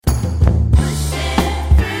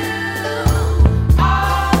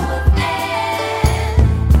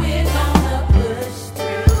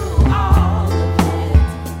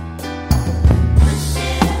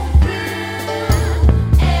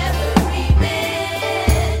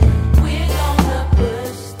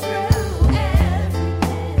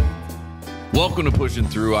Welcome to Pushing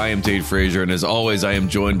Through. I am Tate Frazier, and as always, I am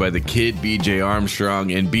joined by the kid, BJ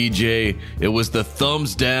Armstrong. And BJ, it was the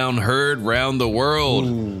thumbs down heard round the world.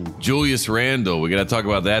 Ooh. Julius Randle. We got to talk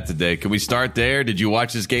about that today. Can we start there? Did you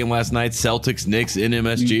watch this game last night? Celtics, Knicks in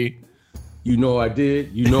MSG? You know I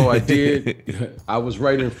did. You know I did. I was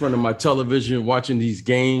right in front of my television watching these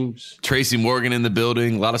games. Tracy Morgan in the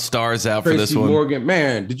building. A lot of stars out for this one. Tracy Morgan,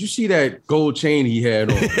 man, did you see that gold chain he had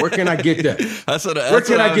on? Where can I get that? That's what I was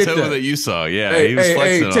hoping that you saw. Yeah, hey, he was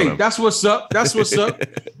flexing on Tate, him. that's what's up. That's what's up.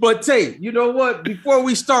 But Tate, you know what? Before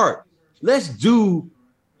we start, let's do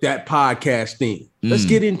that podcast thing. Let's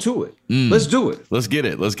get into it. Let's do it. Let's get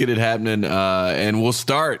it. Let's get it happening. And we'll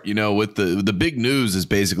start, with the big news is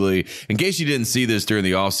basically, in case you didn't see this during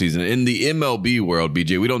the offseason, in the MLB world,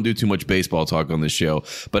 BJ, we don't do too much baseball talk on this show,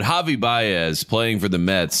 but Javi Baez playing for the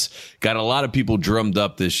Mets got a lot of people drummed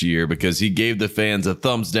up this year because he gave the fans a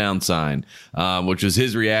thumbs down sign, which was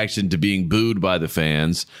his reaction to being booed by the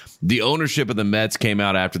fans. The ownership of the Mets came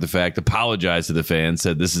out after the fact, apologized to the fans,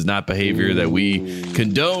 said this is not behavior that we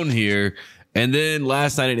condone here. And then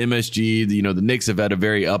last night at MSG, the Knicks have had a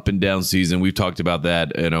very up and down season. We've talked about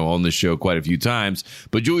that, on the show quite a few times.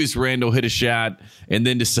 But Julius Randle hit a shot and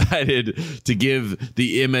then decided to give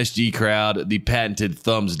the MSG crowd the patented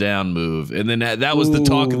thumbs down move. And then that was the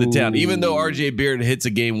talk of the town. Even though RJ Barrett hits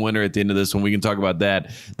a game winner at the end of this one, we can talk about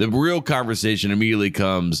that. The real conversation immediately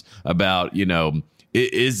comes about,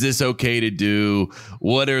 is this okay to do?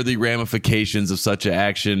 What are the ramifications of such an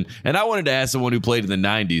action? And I wanted to ask someone who played in the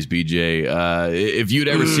 90s, BJ, if you'd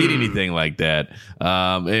ever seen anything like that,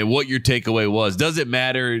 and what your takeaway was. Does it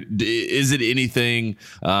matter? Is it anything,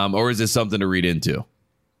 or is it something to read into?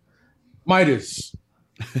 Midas,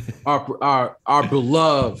 our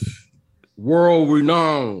beloved,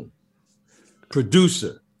 world-renowned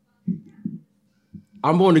producer.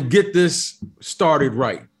 I'm going to get this started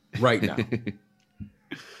right now.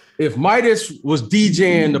 If Midas was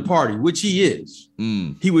DJing the party, which he is,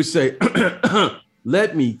 he would say,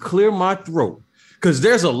 let me clear my throat. Because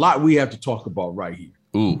there's a lot we have to talk about right here.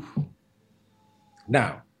 Ooh.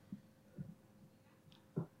 Now,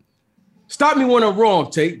 stop me when I'm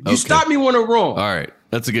wrong, Tate. You stop me when I'm wrong. All right.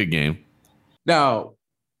 That's a good game. Now,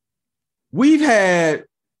 we've had,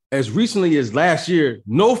 as recently as last year,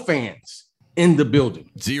 no fans in the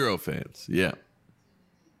building. 0 fans. Yeah.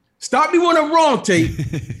 Stop me when I'm wrong, Tate.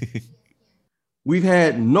 We've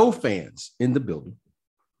had no fans in the building.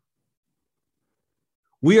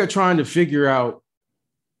 We are trying to figure out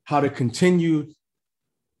how to continue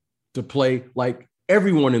to play like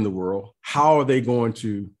everyone in the world. How are they going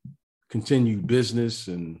to continue business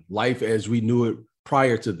and life as we knew it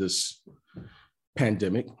prior to this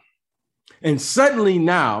pandemic? And suddenly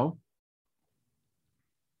now,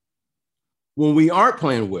 when we aren't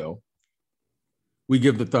playing well, we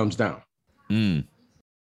give the thumbs down.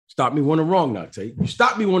 Stop me when I'm wrong now, Tate. You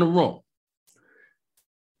stop me when I'm wrong.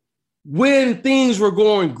 When things were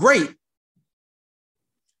going great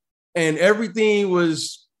and everything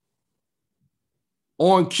was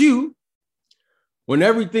on cue, when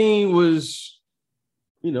everything was,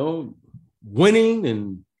 winning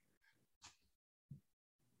and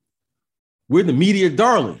we're the media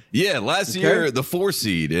darling. Yeah, last year, the 4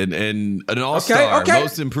 seed and an all-star,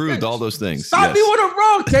 most improved, all those things. Stop me when I'm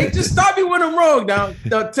wrong, Tate. Just stop me when I'm wrong now,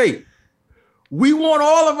 Tate. We want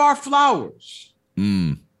all of our flowers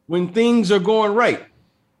when things are going right.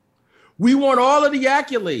 We want all of the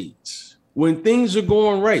accolades when things are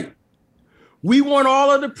going right. We want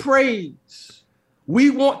all of the praise. We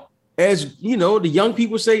want, as the young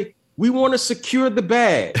people say, we want to secure the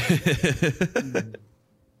bag.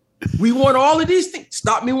 We want all of these things.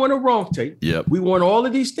 Stop me when I'm wrong, Tate. Yep. We want all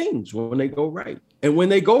of these things when they go right. And when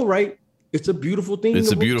they go right, it's a beautiful thing.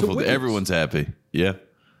 It's a beautiful thing. Everyone's happy. Yeah.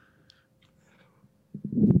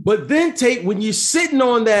 But then, Tate, when you're sitting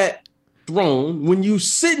on that throne, when you're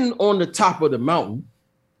sitting on the top of the mountain,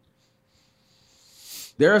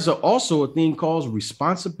 there's also a thing called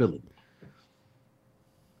responsibility.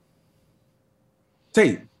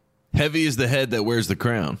 Tate. Heavy is the head that wears the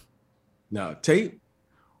crown. Now, Tate,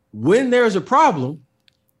 when there's a problem,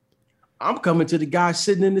 I'm coming to the guy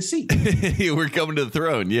sitting in the seat. We're coming to the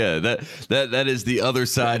throne. Yeah, that is the other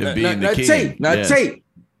side of being the king. Tate.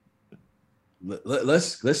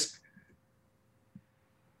 Let's.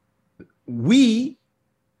 We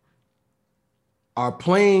are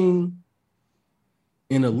playing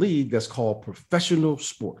in a league that's called professional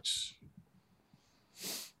sports.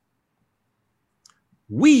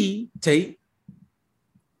 We, Tate,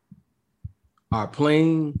 are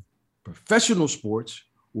playing professional sports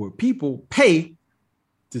where people pay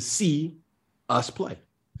to see us play.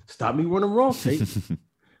 Stop me when I'm wrong, Tate.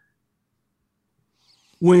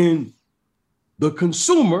 when the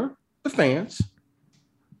consumer, the fans,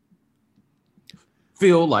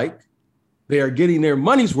 feel like they are getting their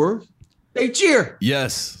money's worth, they cheer.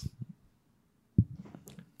 Yes.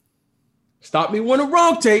 Stop me when I'm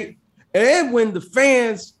wrong, Tate. And when the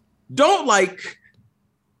fans don't like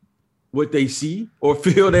what they see or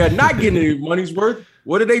feel they're not getting their money's worth,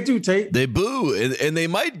 what do, Tate? They boo, and they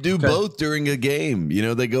might do both during a game. You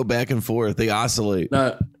know, they go back and forth. They oscillate.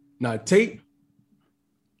 Now, Tate,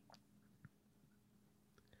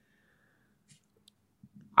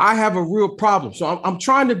 I have a real problem. So I'm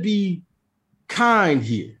trying to be kind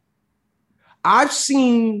here. I've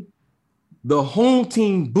seen the home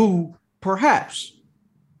team boo perhaps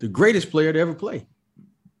the greatest player to ever play.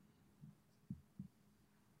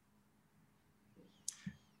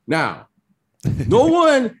 Now,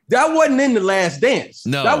 that wasn't in The Last Dance.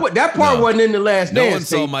 No, that part wasn't in The Last Dance. No one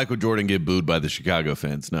saw Michael Jordan get booed by the Chicago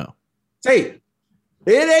fans. No. Tate,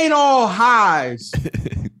 it ain't all highs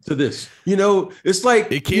to this. You know, it's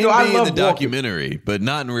like it can be in the documentary, but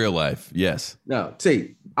not in real life. Yes. Now,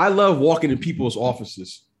 Tate, I love walking in people's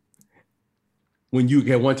offices. When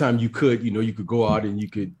at one time you could go out and you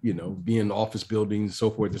could, be in office buildings and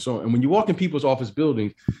so forth and so on. And when you walk in people's offices,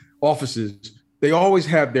 they always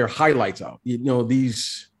have their highlights out.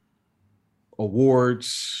 These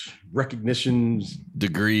awards, recognitions,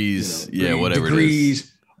 degrees, whatever degrees. It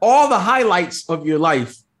is. All the highlights of your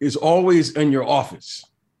life is always in your office.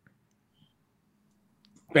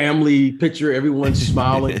 Family picture, everyone's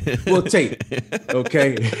smiling. Well, Tate,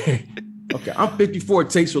 okay. Okay, I'm 54,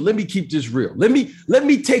 Tate, so let me keep this real. Let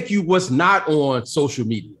me take you what's not on social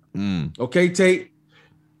media. Okay, Tate?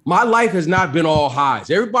 My life has not been all highs.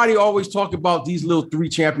 Everybody always talk about these little 3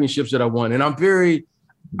 championships that I won, and I'm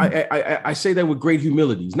I say that with great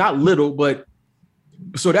humility. It's not little, but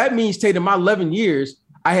so that means, Tate, in my 11 years,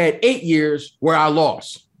 I had 8 years where I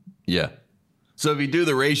lost. Yeah. So if you do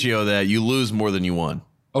the ratio of that, you lose more than you won.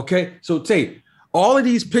 Okay, so Tate, all of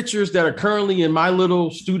these pictures that are currently in my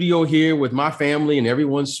little studio here with my family and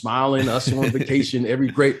everyone's smiling, us on vacation, every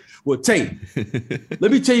great. Well, Tate,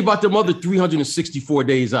 let me tell you about them other 364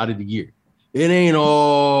 days out of the year. It ain't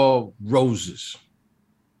all roses.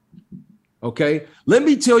 Okay, let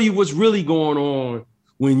me tell you what's really going on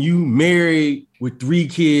when you married with 3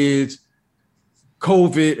 kids,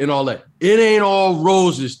 COVID and all that. It ain't all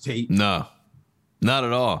roses, Tate. No, not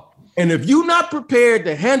at all. And if you're not prepared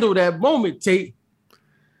to handle that moment, Tate,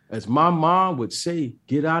 as my mom would say,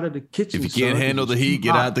 get out of the kitchen. If you can't handle the heat,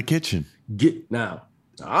 get out of the kitchen. Now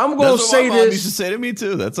I'm going to say this. My mom used to say to me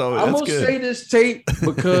too. That's all. I'm going to say this, Tate,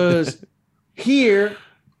 because here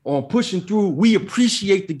on Pushing Through, we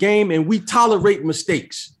appreciate the game and we tolerate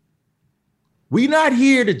mistakes. We're not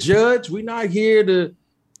here to judge. We're not here to.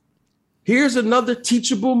 Here's another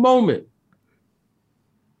teachable moment.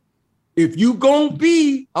 If you gonna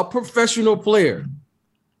be a professional player,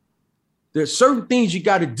 there's certain things you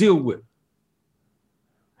got to deal with.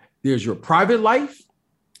 There's your private life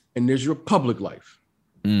and there's your public life.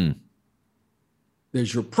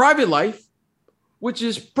 There's your private life, which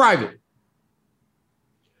is private.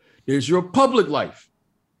 There's your public life,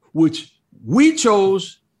 which we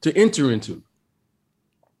chose to enter into.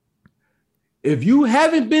 If you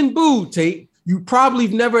haven't been booed, Tate, you probably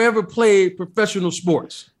never ever played professional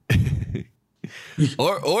sports.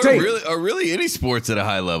 or really any sports at a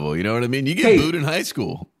high level. You know what I mean? You get booed in high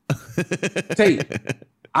school. Tate,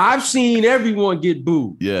 I've seen everyone get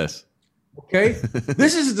booed. Yes. Okay.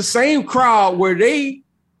 This is the same crowd where it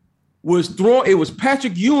was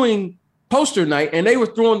Patrick Ewing poster night, and they were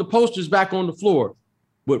throwing the posters back on the floor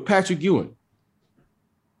with Patrick Ewing.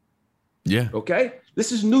 Yeah. Okay.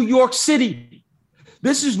 This is New York City.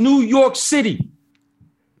 These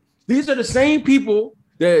are the same people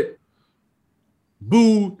that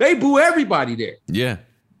boo everybody there. Yeah.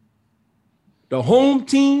 The home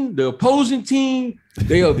team, the opposing team,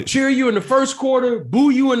 they'll cheer you in the first quarter,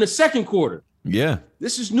 boo you in the second quarter. Yeah.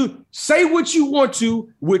 This is new. Say what you want to,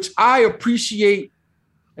 which I appreciate.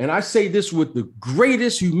 And I say this with the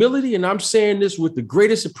greatest humility, and I'm saying this with the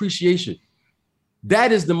greatest appreciation.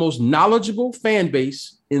 That is the most knowledgeable fan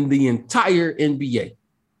base in the entire NBA.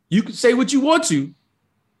 You can say what you want to.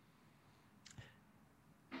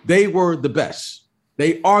 They were the best.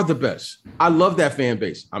 They are the best. I love that fan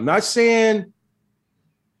base. I'm not saying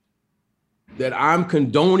that I'm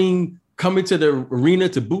condoning coming to the arena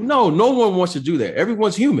to boo. No one wants to do that.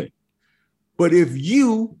 Everyone's human. But if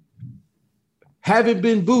you haven't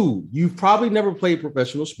been booed, you've probably never played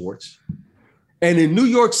professional sports. And in New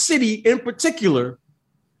York City in particular,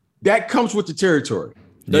 that comes with the territory.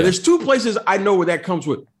 Now, there's 2 places I know where that comes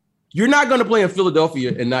with. You're not going to play in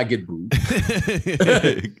Philadelphia and not get booed.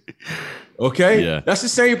 Okay? Yeah. That's the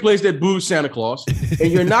same place that booed Santa Claus.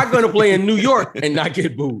 And you're not going to play in New York and not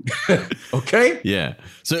get booed. Okay? Yeah.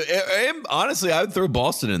 So honestly, I would throw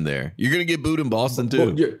Boston in there. You're going to get booed in Boston too.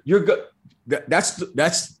 Well, you're good.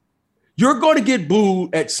 You're going to get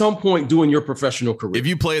booed at some point during your professional career. If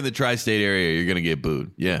you play in the tri-state area, you're going to get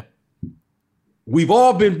booed. Yeah. We've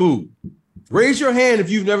all been booed. Raise your hand if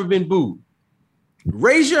you've never been booed.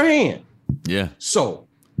 Raise your hand. Yeah. So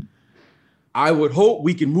I would hope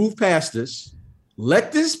we can move past this.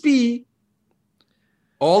 Let this be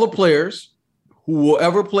all the players who will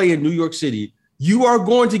ever play in New York City. You are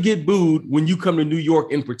going to get booed when you come to New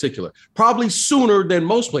York in particular, probably sooner than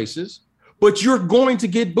most places, but you're going to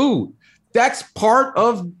get booed. That's part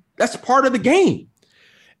of the game.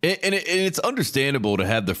 And it's understandable to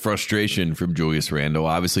have the frustration from Julius Randle.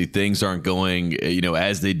 Obviously, things aren't going,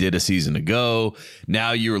 as they did a season ago.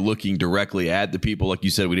 Now you're looking directly at the people. Like you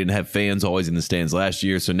said, we didn't have fans always in the stands last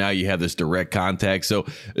year. So now you have this direct contact. So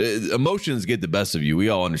emotions get the best of you. We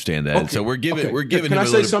all understand that. Okay. So we're giving. Can I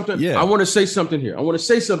say something? Yeah. I want to say something here.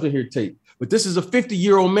 Tate. But this is a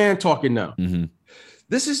 50-year-old man talking now. Mm-hmm.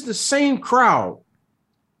 This is the same crowd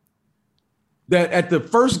that at the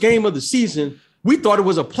first game of the season, we thought it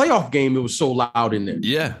was a playoff game. It was so loud in there.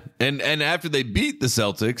 Yeah. And after they beat the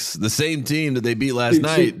Celtics, the same team that they beat last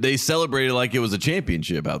night, they celebrated like it was a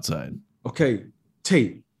championship outside. Okay,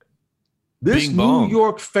 Tate. This New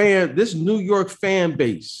York fan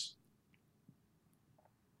base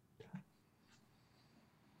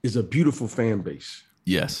is a beautiful fan base.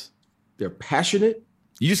 Yes. They're passionate.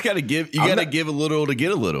 You just got to give. You got to give a little to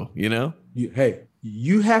get a little.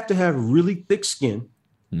 You have to have really thick skin.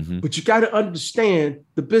 Mm-hmm. But you got to understand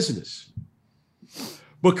the business,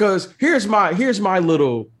 because here's my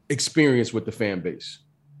little experience with the fan base.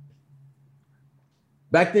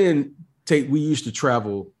 Back then, Tate, we used to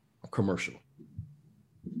travel commercial.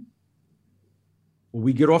 When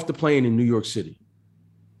we get off the plane in New York City,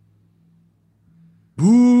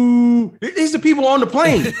 boo! These are the people on the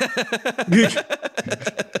plane.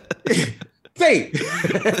 Tate,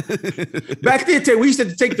 back then, Tate, we used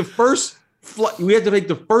to take the first. We had to make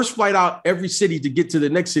the first flight out every city to get to the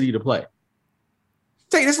next city to play.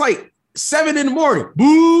 Tate, it's like 7 a.m.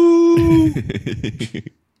 Boo!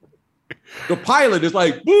 The pilot is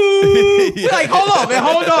like, boo! We're like, hold on, man,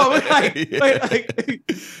 hold on.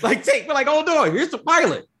 Like, Tate, we're like, hold on. Here's the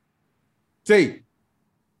pilot. Tate,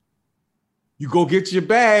 you go get your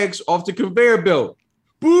bags off the conveyor belt.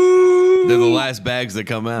 Boo! They're the last bags that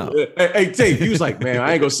come out. Hey, Tate, he was like, man,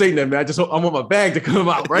 I ain't gonna say nothing, man. I want my bag to come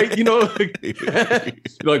out, right?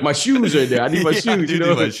 Like my shoes are in there. I need my shoes. I need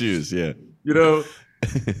my shoes, yeah. You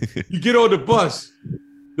get on the bus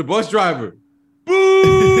driver,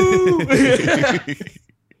 boo!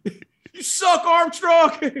 You suck,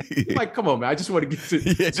 Armstrong. Like, come on, man. I just want to get to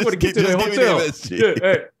the hotel.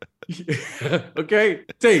 Okay,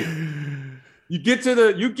 Tate, you get to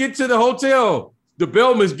the hotel. The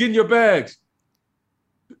bellman's getting your bags.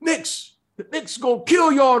 Knicks gonna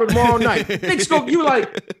kill y'all tomorrow night. You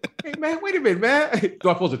like, hey man, wait a minute, man. Do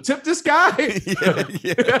I supposed to tip this guy?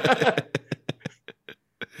 Yeah.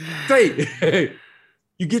 Tate,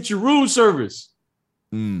 you get your room service.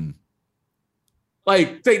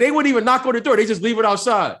 Like, they wouldn't even knock on the door. They just leave it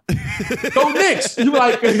outside. Go Knicks. You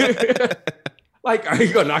like, like, are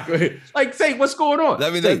you gonna knock on it? Like, say, what's going on? I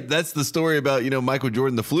mean, that's the story about, Michael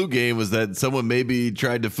Jordan, the flu game, was that someone maybe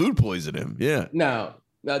tried to food poison him. Yeah. Now,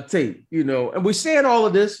 Tate, and we're saying all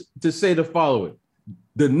of this to say the following.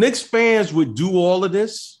 The Knicks fans would do all of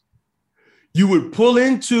this. You would pull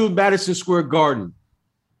into Madison Square Garden.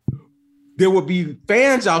 There would be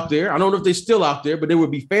fans out there. I don't know if they're still out there, but there would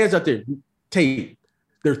be fans out there. Tate,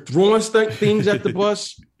 they're throwing things at the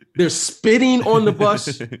bus. They're spitting on the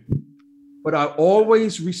bus. But I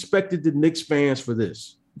always respected the Knicks fans for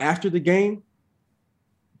this. After the game,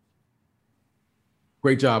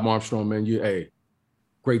 great job, Armstrong, man.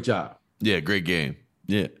 Great job. Yeah, great game.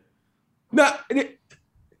 Yeah. Now,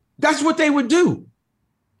 that's what they would do.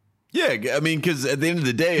 Yeah, I mean, because at the end of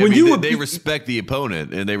the day, they respect the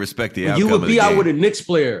opponent and they respect the outcome. You would be out with a Knicks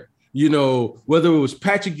player, whether it was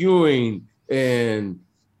Patrick Ewing and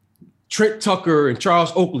Trent Tucker and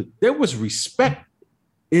Charles Oakley. There was respect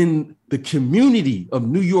in the community of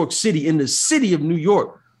New York City, in the city of New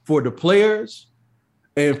York, for the players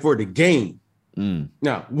and for the game.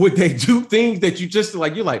 Now, would they do things that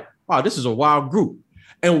you're like, wow, this is a wild group.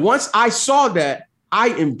 And once I saw that, I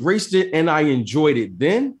embraced it and I enjoyed it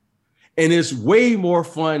then. And it's way more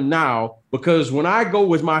fun now, because when I go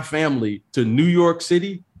with my family to New York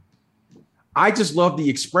City, I just love the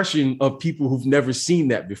expression of people who've never seen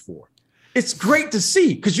that before. It's great to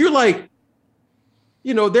see, because you're like,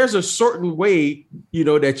 there's a certain way,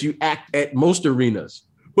 that you act at most arenas,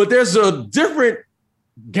 but there's a different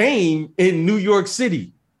game in New York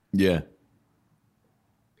City. Yeah.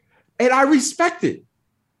 And I respect it.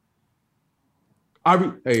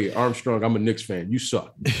 Hey, Armstrong, I'm a Knicks fan. You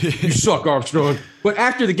suck. You suck, Armstrong. But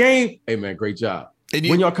after the game, hey, man, great job. And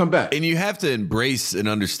when y'all come back. And you have to embrace and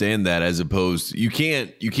understand that, as opposed, you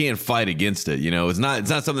can't fight against it. It's not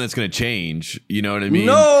something that's going to change. You know what I mean?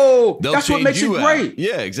 No, that's what makes it great.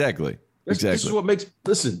 Yeah, exactly. This is what makes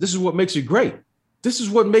it great. This is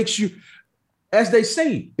what makes you, as they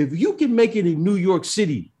say, if you can make it in New York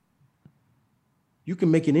City, you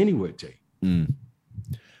can make it anywhere, Tate.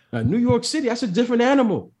 Now, New York City, that's a different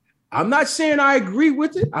animal. I'm not saying I agree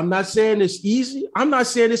with it. I'm not saying it's easy. I'm not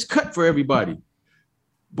saying it's cut for everybody.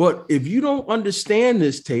 But if you don't understand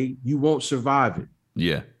this, Tate, you won't survive it.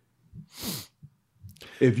 Yeah.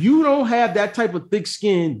 If you don't have that type of thick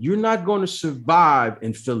skin, you're not going to survive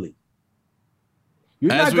in Philly.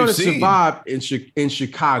 You're not going to survive in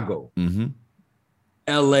Chicago,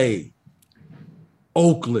 LA,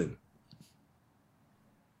 Oakland.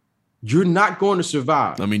 You're not going to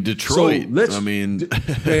survive. I mean, Detroit. So man,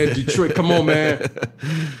 Detroit. Come on, man.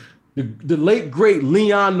 The late, great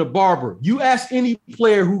Leon the Barber. You ask any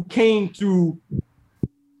player who came through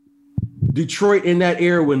Detroit in that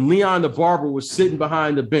era when Leon the Barber was sitting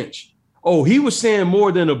behind the bench. Oh, he was saying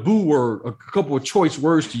more than a boo word, a couple of choice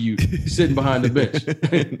words to you sitting behind the bench.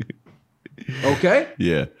 Okay?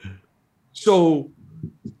 Yeah. So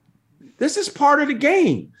this is part of the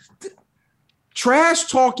game. Trash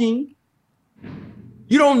talking.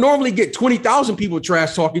 You don't normally get 20,000 people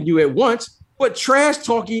trash talking you at once, but trash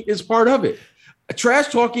talking is part of it. Trash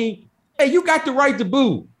talking, hey, you got the right to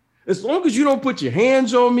boo. As long as you don't put your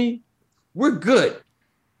hands on me, we're good.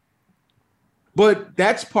 But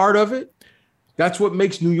that's part of it. That's what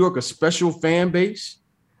makes New York a special fan base.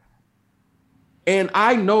 And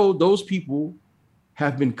I know those people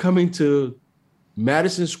have been coming to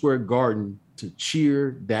Madison Square Garden to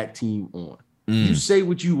cheer that team on. You say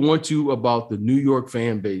what you want to about the New York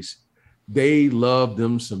fan base. They love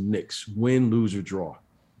them some Knicks, win, lose, or draw.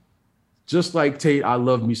 Just like Tate, I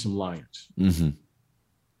love me some Lions.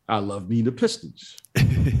 I love me the Pistons.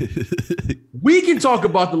 We can talk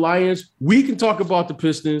about the Lions. We can talk about the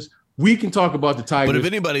Pistons. We can talk about the Tigers. But if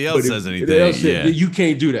anybody else says anything, you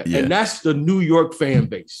can't do that. Yeah. And that's the New York fan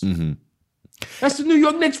base. That's the New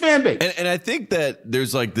York Knicks fan base. And I think that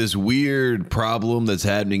there's like this weird problem that's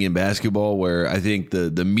happening in basketball where I think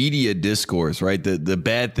the media discourse, right, the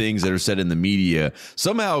bad things that are said in the media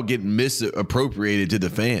somehow get misappropriated to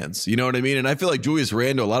the fans. You know what I mean? And I feel like Julius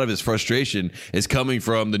Randle, a lot of his frustration is coming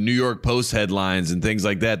from the New York Post headlines and things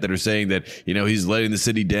like that are saying that, he's letting the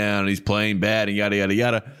city down and he's playing bad and yada, yada,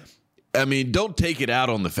 yada. I mean, don't take it out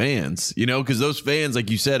on the fans, because those fans,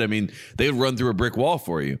 like you said, I mean, they run through a brick wall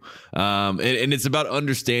for you. And it's about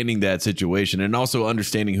understanding that situation and also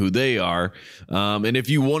understanding who they are. And if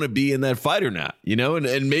you want to be in that fight or not,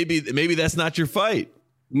 and maybe that's not your fight.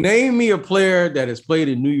 Name me a player that has played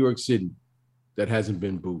in New York City that hasn't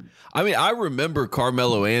been booed. I mean, I remember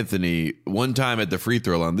Carmelo Anthony one time at the free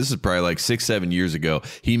throw line. This is probably like 6-7 years ago.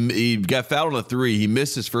 He got fouled on a three. He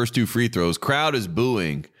missed his first two free throws. Crowd is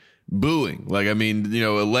booing. Like, I mean,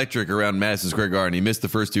 electric around Madison Square Garden. He missed the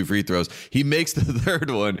first two free throws. He makes the third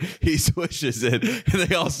one. He swishes it, and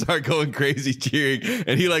they all start going crazy cheering.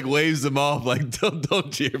 And he like waves them off, like, don't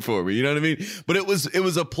cheer for me. You know what I mean? But it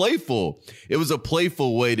was a playful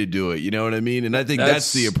way to do it. You know what I mean? And I think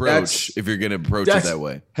that's the approach if you're going to approach it that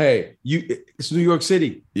way. Hey, it's New York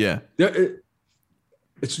City. Yeah,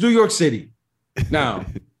 it's New York City. Now,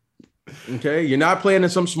 okay, you're not playing in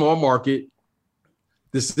some small market.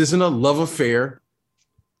 This isn't a love affair.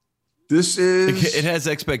 It has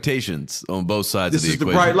expectations on both sides of the equation.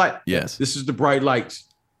 This is the bright light. Yes. This is the bright lights.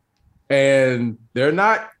 And they're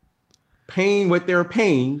not paying what they're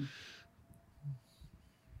paying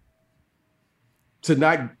to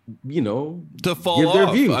not, to fall give off.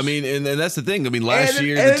 Their views. I mean, and that's the thing. I mean, last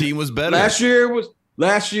year the team was better. Last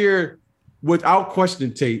year, without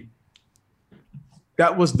question, Tate,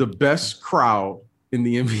 that was the best crowd in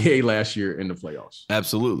the NBA last year in the playoffs.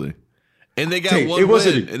 Absolutely. And they got one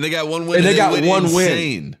win. And they got one win. And they got one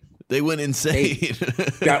win. They went insane.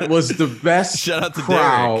 That was the best Shout out to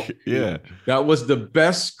crowd. Derek. Yeah. That was the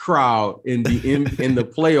best crowd in the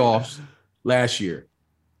playoffs last year.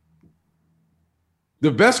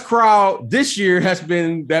 The best crowd this year has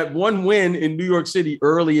been that one win in New York City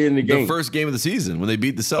early in the game. The first game of the season when they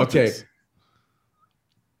beat the Celtics. Okay.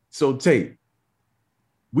 So, Tate,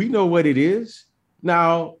 we know what it is.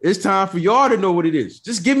 Now it's time for y'all to know what it is.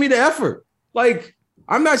 Just give me the effort. Like,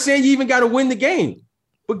 I'm not saying you even got to win the game.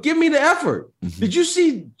 but give me the effort. Did you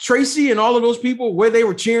see Tracy and all of those people where they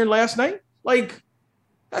were cheering last night? Like,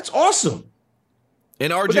 that's awesome.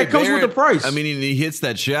 And RJ but that comes Barrett, with the price. I mean, he hits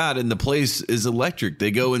that shot and the place is electric.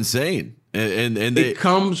 They go insane. And it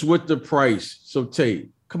comes with the price. So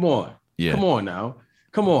Tate, come on. Yeah. Come on now.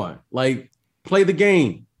 Come on. Like, play the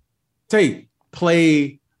game. Tate,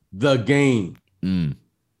 play the game.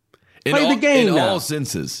 Play the game in now. all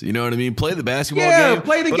senses. You know what I mean? Play the basketball game. Yeah,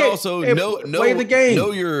 play the but game. Also, play the game.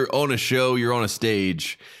 Know you're on a show, you're on a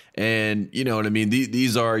stage, and you know what I mean?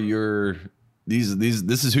 These are your this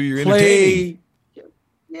is who you're entertaining.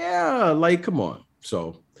 Yeah, like come on.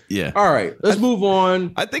 So yeah. All right, let's move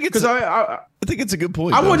on. I think it's because I think it's a good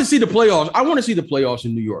point. I want to see the playoffs. I want to see the playoffs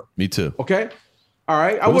in New York. Me too. Okay. All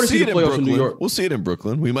right. I want to see the playoffs in New York. We'll see it in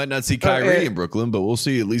Brooklyn. We might not see Kyrie in Brooklyn, but we'll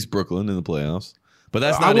see at least Brooklyn in the playoffs. But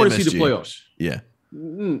that's not. I want to see the playoffs. Yeah.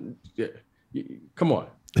 Come on.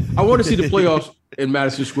 I want to see the playoffs in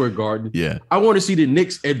Madison Square Garden. Yeah. I want to see the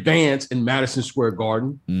Knicks advance in Madison Square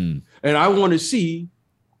Garden. And I want to see,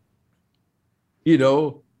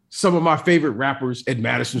 some of my favorite rappers at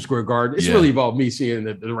Madison Square Garden. It's really about me seeing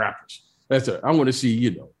the rappers. That's it. I want to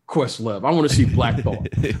see, Questlove. I want to see Black Thought.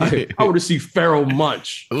 I want to see Pharoah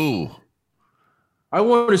Monch. Ooh. I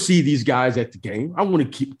want to see these guys at the game. I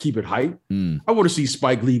want to keep it hype. I want to see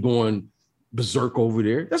Spike Lee going berserk over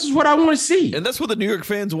there. This is what I want to see. And that's what the New York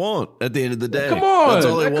fans want at the end of the day. Come on. That's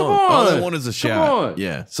all they want. All they want is a shot. Come on.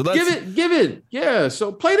 Yeah. So that's give it. Yeah.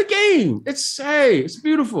 So play the game. It's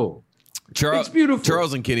beautiful. It's beautiful.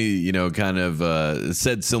 Charles and Kenny, kind of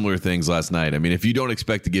said similar things last night. I mean, if you don't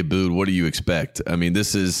expect to get booed, what do you expect? I mean,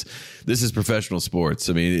 this is professional sports.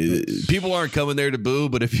 I mean, people aren't coming there to boo,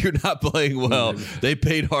 but if you're not playing well, they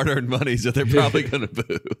paid hard-earned money, so they're probably going to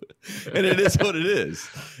boo. And it is what it is.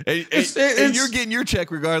 And you're getting your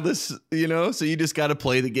check regardless, so you just got to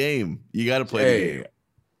play the game. You got to play the game.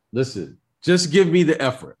 Listen, just give me the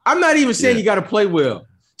effort. I'm not even saying you got to play well.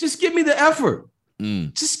 Just give me the effort.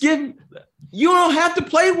 You don't have to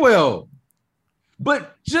play well,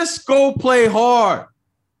 but just go play hard.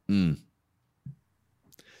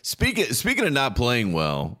 Speaking of not playing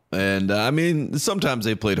well, and I mean, sometimes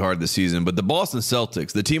they played hard this season, but the Boston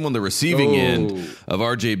Celtics, the team on the receiving end of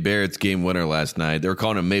RJ Barrett's game winner last night, they were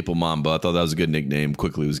calling him Maple Mamba. I thought that was a good nickname.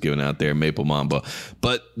 Quickly was given out there, Maple Mamba.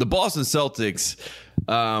 But the Boston Celtics,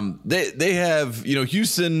 they have,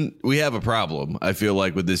 Houston, we have a problem, I feel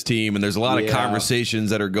like, with this team. And there's a lot of conversations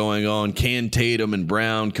that are going on. Can Tatum and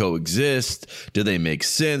Brown coexist? Do they make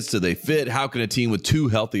sense? Do they fit? How can a team with two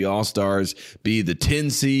healthy all-stars be the 10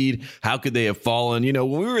 seed? How could they have fallen? When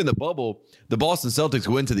we were in the bubble, the Boston Celtics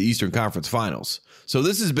went to the Eastern Conference Finals. So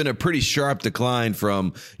this has been a pretty sharp decline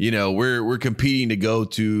from, we're competing to go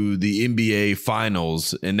to the NBA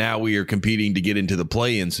Finals, and now we are competing to get into the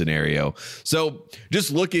play-in scenario. So just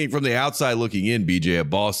looking from the outside looking in, BJ, at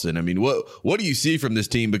Boston, I mean, what do you see from this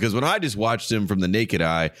team? Because when I just watched them from the naked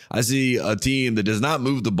eye, I see a team that does not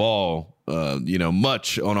move the ball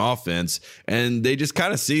much on offense, and they just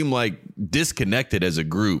kind of seem like disconnected as a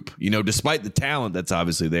group. Despite the talent that's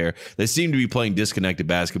obviously there, they seem to be playing disconnected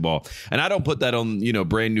basketball. And I don't put that on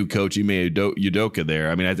brand new coach Ime Udoka there.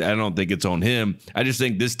 I mean, I don't think it's on him. I just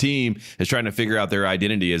think this team is trying to figure out their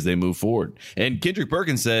identity as they move forward. And Kendrick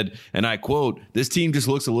Perkins said, and I quote, "This team just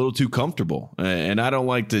looks a little too comfortable." And I don't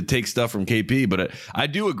like to take stuff from KP, but I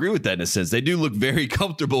do agree with that in a sense. They do look very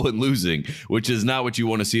comfortable in losing, which is not what you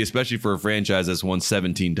want to see, especially for a franchise that's won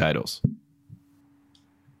 17 titles.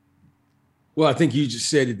 Well, I think you just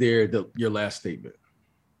said it there, your last statement.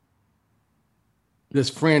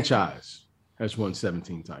 This franchise has won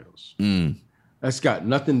 17 titles. That's got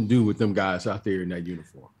nothing to do with them guys out there in that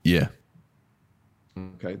uniform. Yeah.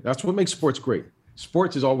 Okay. That's what makes sports great.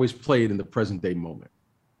 Sports is always played in the present day moment.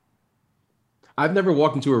 I've never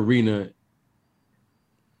walked into an arena.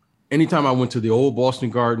 Anytime I went to the old Boston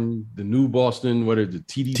Garden, the new Boston, the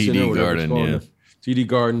TD Center, whatever Garden, it's called, yeah. TD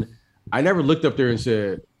Garden, I never looked up there and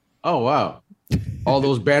said, "Oh wow, all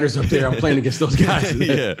those banners up there, I'm playing against those guys."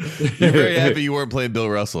 Yeah, you're very happy you weren't playing Bill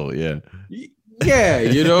Russell. Yeah, yeah,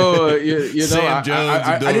 Sam Jones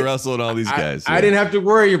and Bill Russell and all these guys. I didn't have to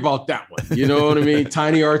worry about that one. You know what I mean?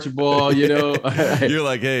 Tiny Archibald. You're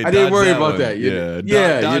like, hey, I didn't worry about that.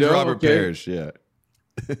 Yeah, Dodge Robert Parrish. Yeah.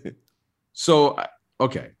 So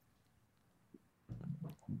okay.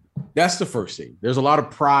 That's the first thing. There's a lot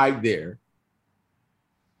of pride there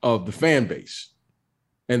of the fan base.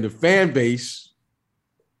 And the fan base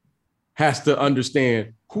has to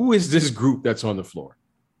understand, who is this group that's on the floor?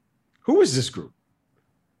 Who is this group?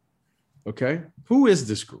 Okay? Who is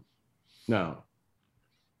this group? Now,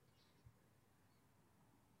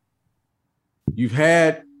 you've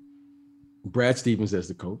had Brad Stevens as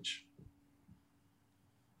the coach.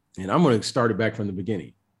 And I'm going to start it back from the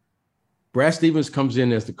beginning. Brad Stevens comes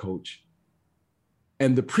in as the coach.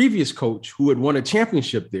 And the previous coach who had won a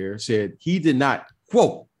championship there said he did not,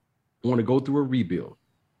 quote, want to go through a rebuild.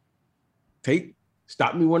 Tate,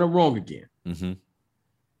 stop me when I'm wrong again. Mm-hmm.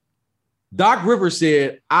 Doc Rivers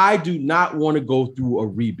said, I do not want to go through a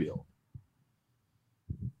rebuild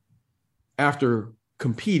after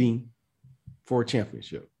competing for a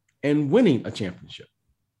championship and winning a championship,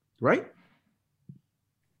 right?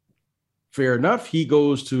 Fair enough. He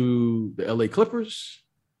goes to the LA Clippers.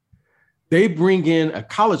 They bring in a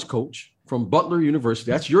college coach from Butler University.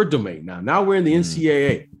 That's your domain now. Now we're in the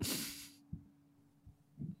NCAA.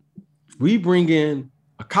 We bring in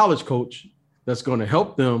a college coach that's going to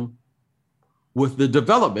help them with the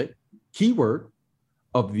development, keyword,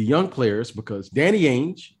 of the young players, because Danny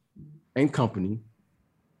Ainge and company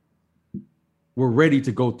were ready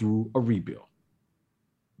to go through a rebuild.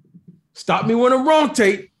 Stop me when I'm wrong,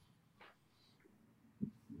 Tate.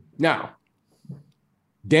 Now,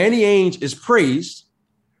 Danny Ainge is praised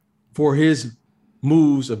for his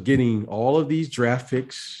moves of getting all of these draft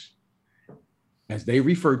picks, as they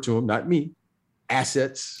refer to them, not me,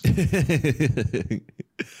 assets. A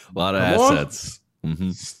lot of assets.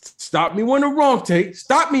 Mm-hmm. Stop me when I'm wrong, Tate.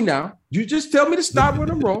 Stop me now. You just tell me to stop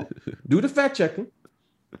when I'm wrong. Do the fact checking.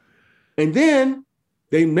 And then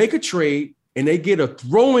they make a trade and they get a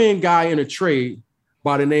throw-in guy in a trade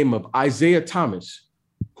by the name of Isaiah Thomas,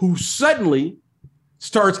 who suddenly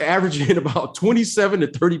starts averaging about 27 to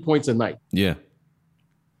 30 points a night. Yeah.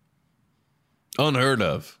 Unheard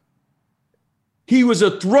of. He was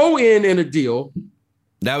a throw-in in a deal.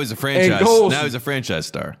 Now he's a franchise. Now he's a franchise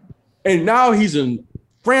star. And now he's a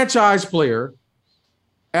franchise player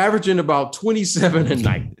averaging about 27 a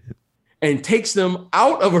night and takes them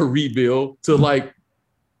out of a rebuild to like,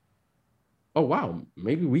 oh, wow,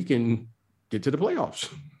 maybe we can get to the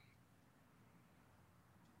playoffs.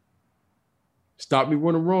 Stop me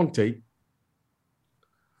when I'm wrong, Tate.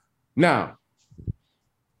 Now,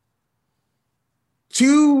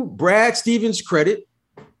 to Brad Stevens' credit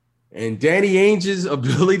and Danny Ainge's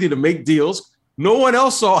ability to make deals, no one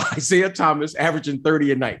else saw Isaiah Thomas averaging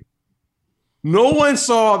 30 a night. No one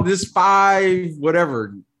saw this 5,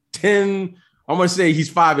 whatever, 10. I'm going to say he's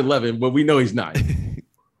 5'11", but we know he's not.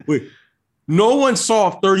 No one saw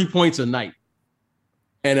 30 points a night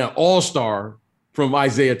and an all-star from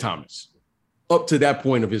Isaiah Thomas up to that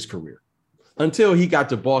point of his career until he got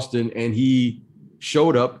to Boston and he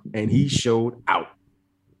showed up and he showed out.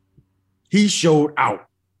 He showed out.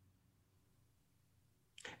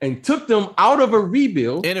 And took them out of a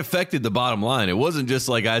rebuild. It affected the bottom line. It wasn't just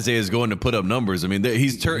like Isaiah's going to put up numbers. I mean,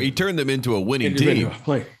 he turned them into a winning team.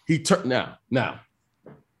 He turned now.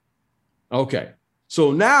 Okay.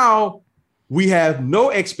 So now we have no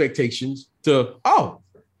expectations to,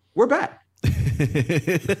 we're back.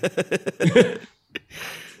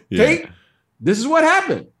 Tate, this is what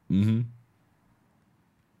happened. Mm-hmm.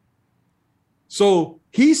 So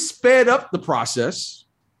he sped up the process.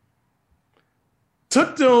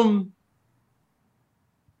 Took them,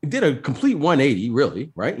 did a complete 180,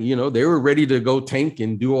 really, right? You know, they were ready to go tank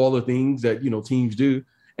and do all the things that, teams do.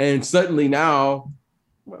 And suddenly now,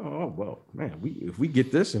 man, if we get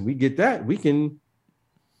this and we get that, we can.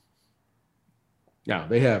 Now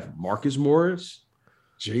they have Marcus Morris,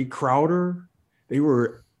 Jay Crowder.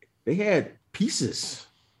 They had pieces.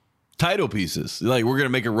 Title pieces. Like, we're going to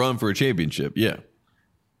make a run for a championship. Yeah.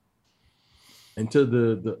 And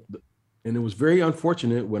to and it was very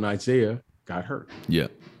unfortunate when Isaiah got hurt. Yeah.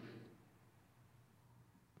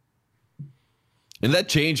 And that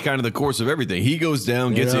changed kind of the course of everything. He goes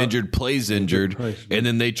down, gets injured, plays injured, and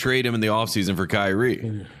then they trade him in the offseason for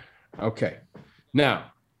Kyrie. Okay.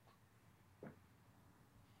 Now,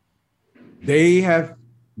 they have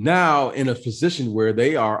now in a position where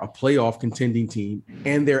they are a playoff contending team,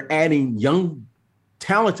 and they're adding young,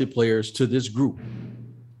 talented players to this group.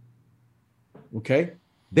 Okay.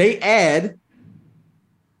 They add,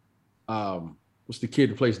 what's the kid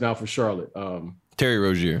who plays now for Charlotte? Terry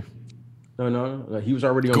Rozier. No. He was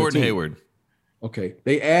already on Gordon the team. Hayward. Okay.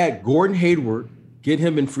 They add Gordon Hayward, get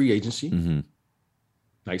him in free agency. Mm-hmm.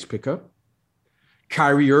 Nice pickup.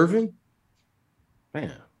 Kyrie Irving,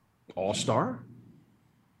 man, all-star.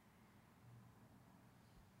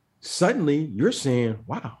 Suddenly, you're saying,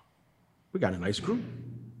 wow, we got a nice group.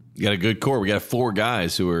 You got a good core. We got 4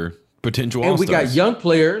 guys who are potential all-stars. And we got young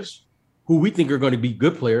players who we think are going to be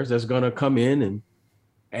good players that's going to come in and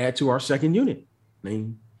add to our second unit,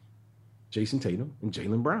 named Jason Tatum and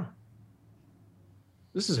Jaylen Brown.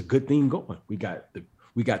 This is a good thing going. We got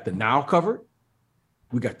the now covered.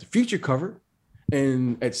 We got the future covered.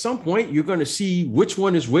 And at some point, you're going to see which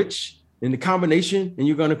one is which in the combination, and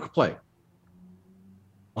you're going to play.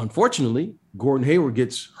 Unfortunately, Gordon Hayward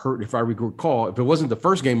gets hurt, if I recall. If it wasn't the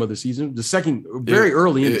first game of the season, the second, very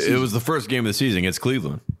early in the season. It was the first game of the season against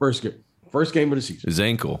Cleveland. First game of the season. His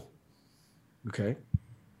ankle. Okay.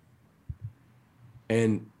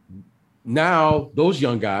 And now those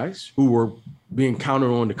young guys who were being counted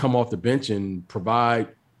on to come off the bench and provide,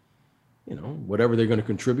 whatever they're going to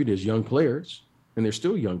contribute as young players, and they're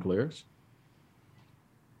still young players,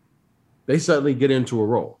 they suddenly get into a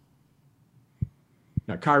role.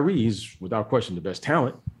 Now, Kyrie's, without question, the best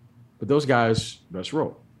talent, but those guys, best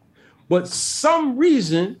role. But some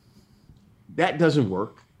reason that doesn't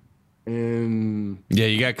work. And yeah,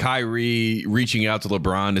 you got Kyrie reaching out to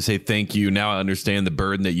LeBron to say thank you. Now I understand the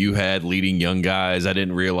burden that you had leading young guys. I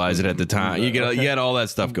didn't realize it at the time. You got all that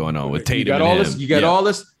stuff going on with Tatum. You got all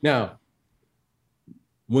this. Now,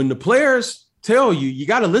 when the players tell you, you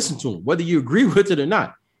got to listen to them, whether you agree with it or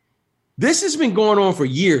not. This has been going on for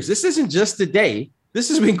years. This isn't just today. This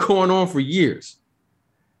has been going on for years.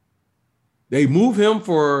 They move him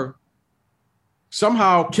for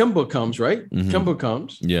somehow Kemba comes, right? Mm-hmm. Kemba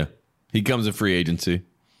comes. Yeah. He comes in free agency.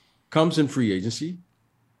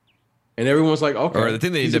 And everyone's like, okay. Or I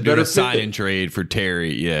think they end up doing a sign-in trade for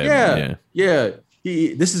Terry. Yeah.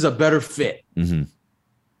 This is a better fit. Mm-hmm.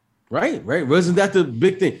 Right. Wasn't that the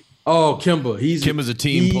big thing? Oh, Kemba's a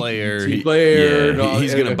team player. He's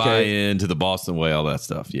going to buy into the Boston way, all that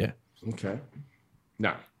stuff. Yeah. Okay.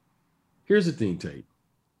 Now, here's the thing, Tate.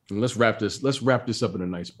 And let's wrap this up in a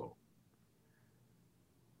nice bow.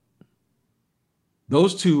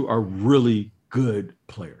 Those two are really good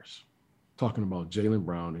players. Talking about Jaylen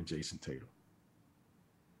Brown and Jason Tatum.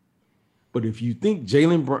 But if you think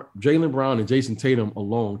Jaylen Brown and Jason Tatum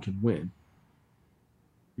alone can win,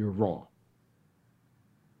 you're wrong.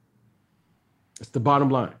 That's the bottom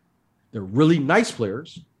line. They're really nice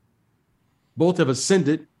players. Both have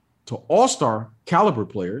ascended to all-star caliber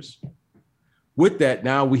players. With that,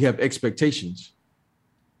 now we have expectations.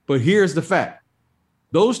 But here's the fact.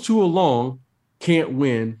 Those two alone can't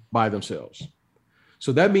win by themselves.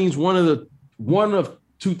 So that means one of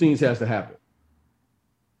two things has to happen.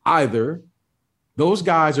 Either those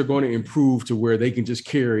guys are going to improve to where they can just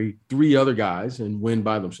carry three other guys and win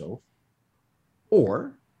by themselves,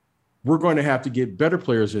 or we're going to have to get better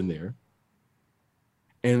players in there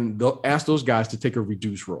and they'll ask those guys to take a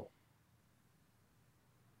reduced role.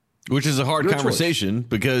 Which is a hard conversation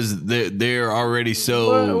because they're already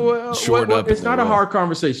so short up. It's not a hard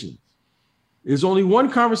conversation. There's only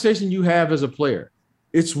one conversation you have as a player.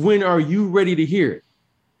 It's when are you ready to hear it?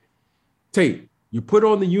 Tate, you put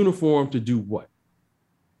on the uniform to do what?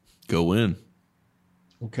 Go win.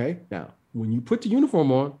 Okay. Now, when you put the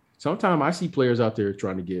uniform on, sometimes I see players out there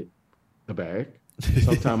trying to get the bag.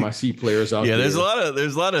 Sometimes I see players out there. Yeah, there's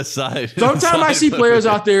a lot of side. Sometimes I see players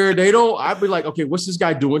out there, I'd be like, okay, what's this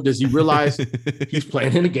guy doing? Does he realize he's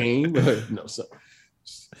playing in a game? No, so.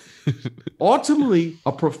 Ultimately,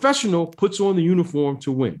 a professional puts on the uniform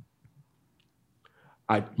to win.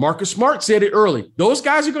 Marcus Smart said it early. Those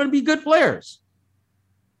guys are going to be good players.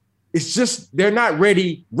 It's just they're not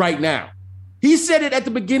ready right now. He said it at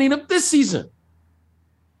the beginning of this season.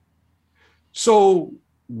 So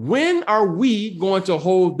when are we going to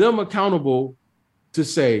hold them accountable to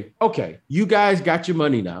say, okay, you guys got your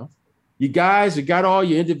money now. You guys have got all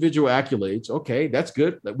your individual accolades. Okay, that's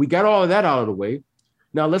good. We got all of that out of the way.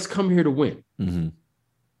 Now let's come here to win. Mm-hmm.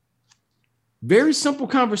 Very simple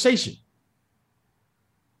conversation.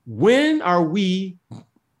 When are we,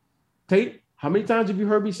 Tate, how many times have you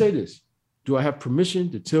heard me say this? Do I have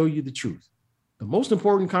permission to tell you the truth? The most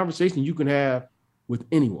important conversation you can have with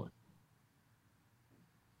anyone,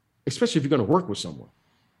 especially if you're going to work with someone.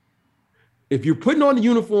 If you're putting on the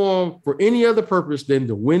uniform for any other purpose than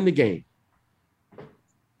to win the game,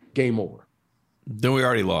 game over. Then we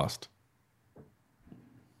already lost.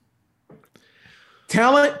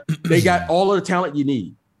 Talent, they got all of the talent you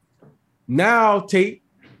need. Now, Tate,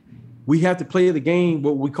 we have to play the game,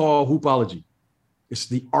 what we call hoopology. It's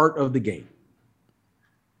the art of the game.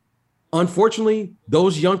 Unfortunately,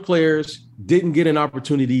 those young players didn't get an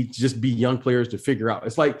opportunity to just be young players to figure out.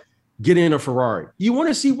 It's like getting in a Ferrari. You want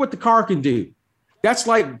to see what the car can do. That's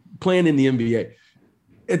like playing in the NBA.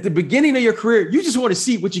 At the beginning of your career, you just want to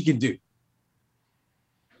see what you can do.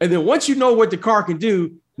 And then once you know what the car can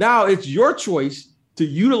do, now it's your choice to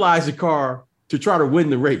utilize the car to try to win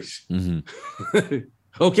the race. Mm-hmm.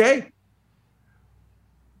 Okay?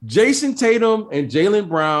 Jason Tatum and Jaylen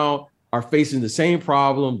Brown are facing the same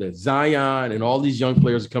problem that Zion and all these young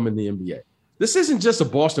players are coming in the NBA. This isn't just a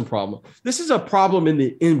Boston problem. This is a problem in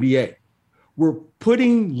the NBA. We're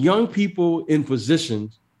putting young people in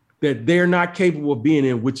positions that they're not capable of being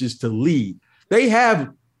in, which is to lead. They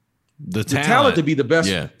have the talent to be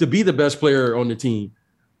the best player on the team,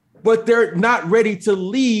 but they're not ready to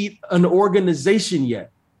lead an organization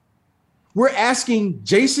yet. We're asking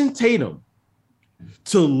Jason Tatum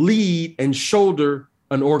to lead and shoulder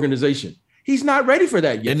an organization. He's not ready for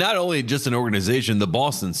that yet. And not only just an organization, the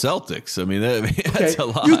Boston Celtics. I mean, that's a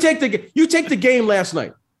lot. You take the game last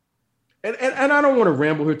night. And I don't want to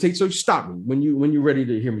ramble here, Tate, so stop me when you're ready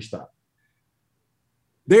to hear me stop.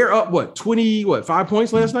 They're up, 5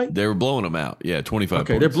 points last night? They were blowing them out. Yeah, 25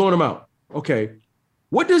 Okay, points. they're blowing them out. Okay.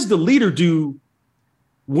 What does the leader do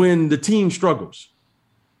when the team struggles?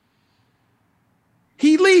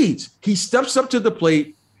 He leads. He steps up to the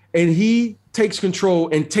plate, and he takes control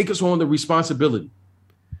and takes on the responsibility.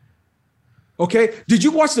 Okay? Did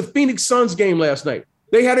you watch the Phoenix Suns game last night?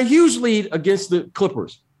 They had a huge lead against the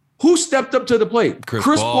Clippers. Who stepped up to the plate? Chris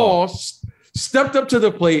Paul stepped up to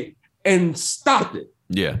the plate and stopped it.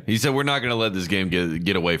 Yeah, he said, we're not going to let this game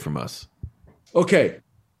get away from us. Okay.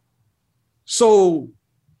 So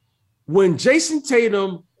when Jason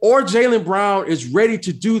Tatum or Jaylen Brown is ready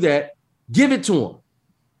to do that, give it to them.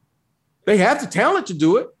 They have the talent to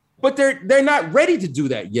do it, but they're not ready to do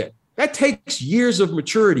that yet. That takes years of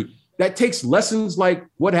maturity. That takes lessons like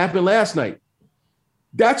what happened last night.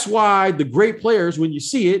 That's why the great players, when you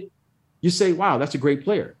see it, you say, wow, that's a great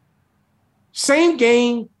player. Same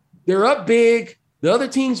game. They're up big. The other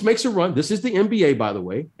teams makes a run. This is the NBA, by the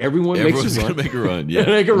way. Everyone's makes a run. Gonna make a run. Yeah.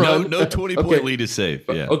 Make a run. No 20-point lead is safe.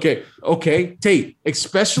 Yeah. Okay. Tate,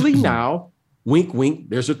 especially now, wink, wink,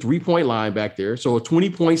 there's a 3-point line back there. So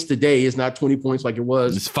 20 points today is not 20 points like it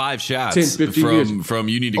was. It's 5 shots 10, 15 years. From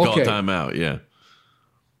you need to call a timeout. Yeah.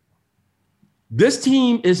 This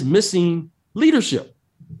team is missing leadership.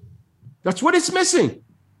 That's what it's missing.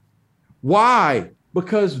 Why?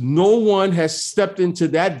 Because no one has stepped into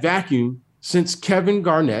that vacuum since Kevin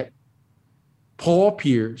Garnett, Paul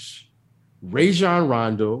Pierce, Rajon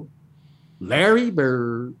Rondo, Larry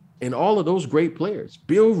Bird, and all of those great players,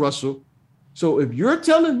 Bill Russell. So if you're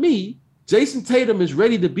telling me Jason Tatum is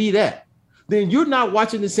ready to be that, then you're not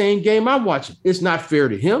watching the same game I'm watching. It's not fair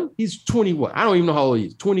to him. He's 20 what? I don't even know how old he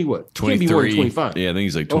is. 20 what? 23. Can't be more than 25. Yeah, I think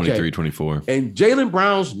he's like 23, 24. And Jaylen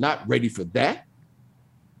Brown's not ready for that.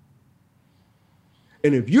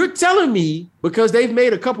 And if you're telling me because they've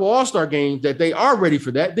made a couple All-Star games that they are ready for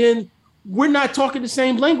that, then we're not talking the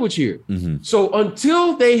same language here. Mm-hmm. So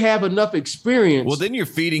until they have enough experience. Well, then you're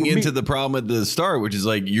feeding into the problem at the start, which is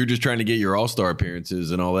like you're just trying to get your All-Star appearances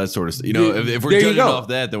and all that sort of stuff. You know, if we're judging off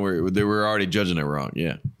that, then we're already judging it wrong.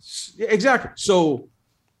 Yeah. Exactly. So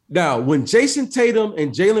now when Jason Tatum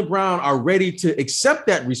and Jaylen Brown are ready to accept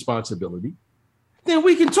that responsibility, then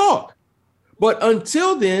we can talk. But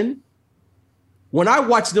until then, when I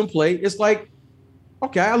watch them play, it's like,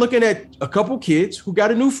 okay, I'm looking at a couple kids who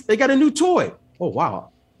got a new toy. Oh, wow.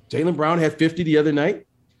 Jaylen Brown had 50 the other night.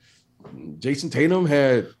 Jason Tatum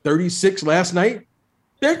had 36 last night.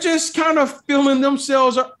 They're just kind of feeling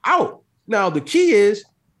themselves out. Now, the key is,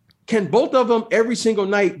 can both of them every single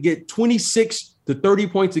night get 26 to 30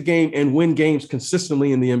 points a game and win games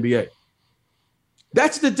consistently in the NBA?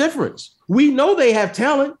 That's the difference. We know they have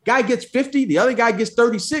talent. Guy gets 50, the other guy gets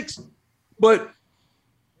 36. But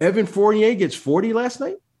Evan Fournier gets 40 last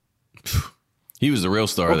night. He was the real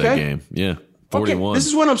star of that game. Yeah, 41. Okay. This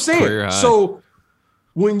is what I'm saying. So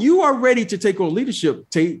when you are ready to take on leadership,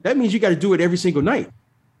 that means you got to do it every single night.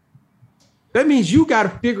 That means you got to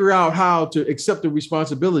figure out how to accept the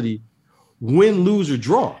responsibility, win, lose, or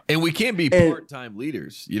draw. And we can't be part-time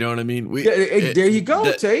leaders. You know what I mean? There you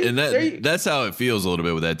go, Tate. And that's how it feels a little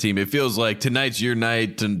bit with that team. It feels like tonight's your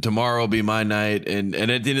night and tomorrow will be my night. And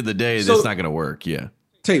at the end of the day, that's not going to work. Yeah.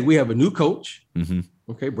 Tate, we have a new coach. Mm-hmm.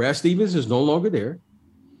 Okay, Brad Stevens is no longer there.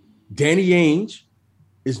 Danny Ainge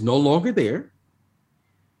is no longer there.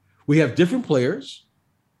 We have different players,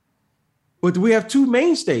 but we have two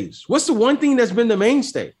mainstays. What's the one thing that's been the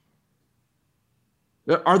mainstay?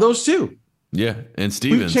 Are those two? Yeah, and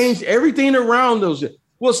Stevens. We've changed everything around those.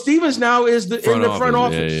 Well, Stevens now is in the front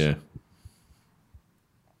office. Yeah.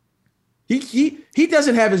 He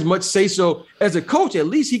doesn't have as much say so as a coach. At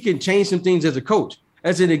least he can change some things as a coach.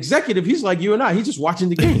 As an executive, he's like you and I. He's just watching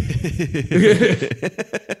the game.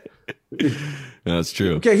 That's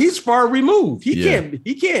true. Okay, he's far removed. He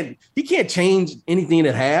can't change anything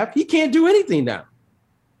at half. He can't do anything now.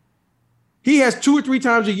 He has 2 or 3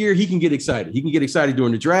 times a year he can get excited. He can get excited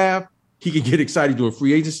during the draft. He can get excited during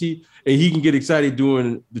free agency, and he can get excited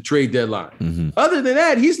during the trade deadline. Mm-hmm. Other than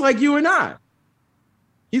that, he's like you and I.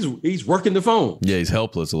 He's working the phone. Yeah, he's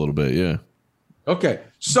helpless a little bit. Yeah. Okay,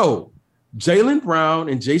 so Jaylen Brown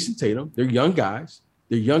and Jason Tatum, they're young guys.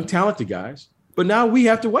 They're young, talented guys. But now we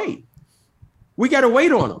have to wait. We got to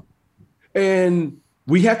wait on them. And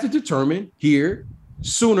we have to determine here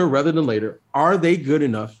sooner rather than later, are they good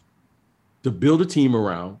enough to build a team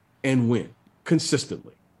around and win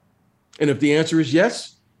consistently? And if the answer is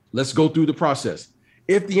yes, let's go through the process.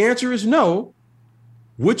 If the answer is no,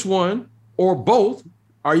 which one or both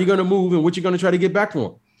are you going to move and what you're going to try to get back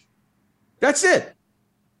from? That's it.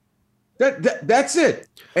 That's it.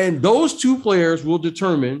 And those two players will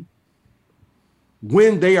determine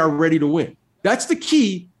when they are ready to win. That's the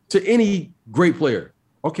key to any great player.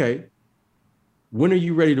 Okay, when are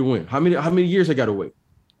you ready to win? How many years I got to wait?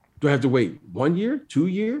 Do I have to wait 1 year, 2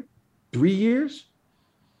 years, 3 years,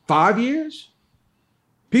 5 years?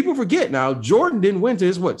 People forget now, Jordan didn't win to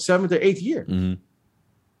his, 7th or 8th year. Mm-hmm.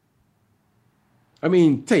 I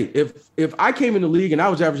mean, Tate, if I came in the league and I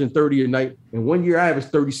was averaging 30 a night and 1 year I averaged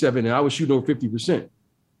 37 and I was shooting over 50%,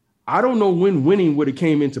 I don't know when winning would have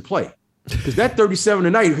came into play. Because that 37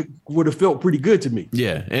 a night would have felt pretty good to me.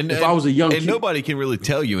 Yeah. And if I was a young kid. Nobody can really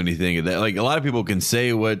tell you anything of that. Like, a lot of people can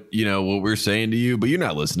say what we're saying to you, but you're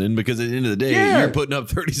not listening because at the end of the day, you're putting up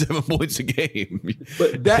 37 points a game.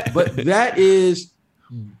 But that is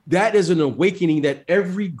an awakening that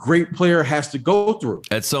every great player has to go through.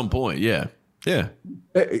 At some point, yeah. Yeah.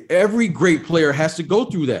 Every great player has to go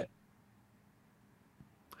through that.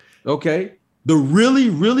 Okay? The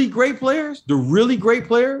really, really great players,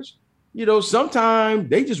 sometimes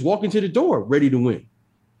they just walk into the door ready to win.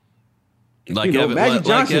 Like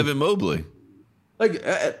Evan Mobley. Like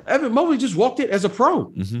Evan Mobley just walked in as a pro.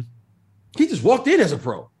 Mm-hmm. He just walked in as a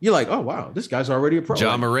pro. You're like, oh, wow, this guy's already a pro.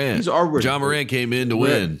 John Morant came in to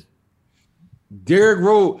win. Derrick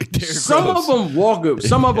Rose. Some of them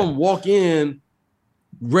walk in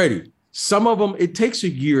ready. Some of them, it takes a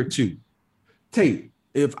year or two. Tate,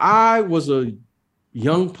 if I was a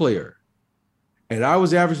young player and I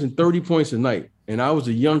was averaging 30 points a night and I was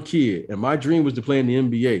a young kid and my dream was to play in the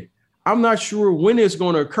NBA, I'm not sure when it's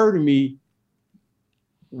going to occur to me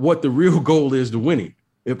what the real goal is to winning.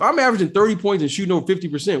 If I'm averaging 30 points and shooting over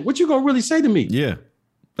 50%, what you going to really say to me? Yeah.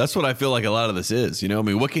 That's what I feel like a lot of this is. I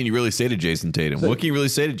mean, what can you really say to Jason Tatum? What can you really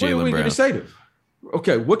say to Jaylen Brown?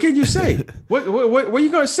 Okay, what can you say? what are you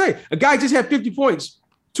going to say? A guy just had 50 points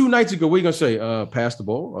 2 nights ago. What are you going to say? Pass the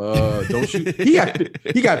ball. Don't shoot. He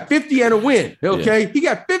got 50 and a win. Okay, He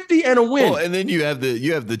got 50 and a win. Well, and then you have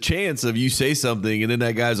the chance of you say something, and then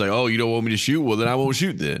that guy's like, "Oh, you don't want me to shoot? Well, then I won't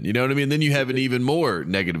shoot. Then you know what I mean? Then you have an even more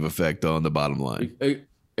negative effect on the bottom line."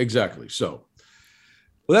 Exactly. So.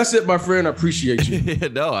 Well, that's it, my friend. I appreciate you.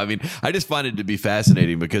 No, I mean, I just find it to be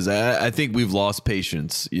fascinating because I think we've lost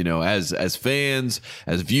patience, as fans,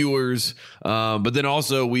 as viewers. But then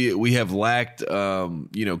also we have lacked,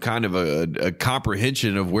 kind of a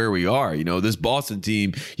comprehension of where we are. This Boston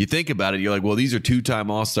team, you think about it, you're like, well, these are 2-time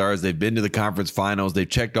All-Stars. They've been to the conference finals. They've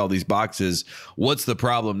checked all these boxes. What's the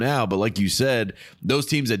problem now? But like you said, those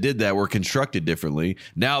teams that did that were constructed differently.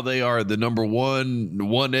 Now they are the number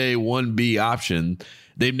 1A, 1B option.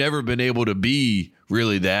 They've never been able to be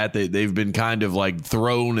really that. They've been kind of like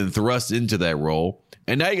thrown and thrust into that role.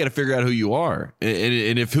 And now you got to figure out who you are.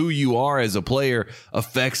 And if who you are as a player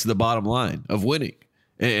affects the bottom line of winning.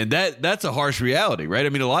 And that's a harsh reality, right? I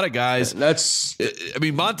mean, a lot of guys.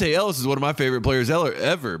 Monte Ellis is one of my favorite players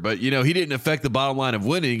ever. But, he didn't affect the bottom line of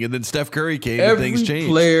winning. And then Steph Curry came and things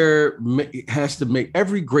changed.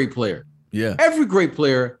 Every great player. Yeah. Every great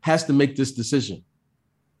player has to make this decision.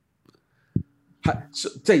 So,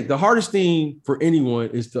 the hardest thing for anyone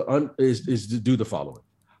is to do the following: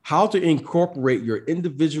 how to incorporate your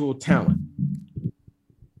individual talent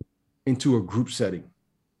into a group setting.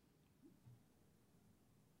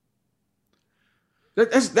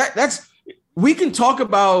 That's we can talk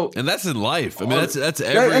about, and that's in life. I mean, that's life.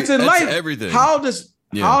 Everything. How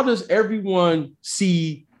does everyone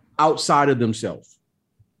see outside of themselves?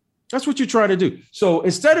 That's what you're trying to do. So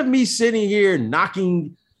instead of me sitting here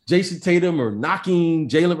knocking Jason Tatum or knocking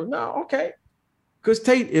Jaylen, no, okay. Because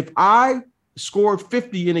Tate, if I scored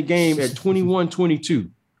 50 in a game at 21-22,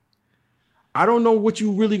 I don't know what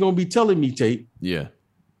you really going to be telling me, Tate. Yeah.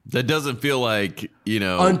 That doesn't feel like,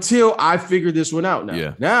 Until I figure this one out now.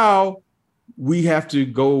 Yeah. Now we have to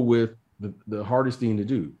go with the hardest thing to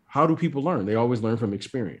do. How do people learn? They always learn from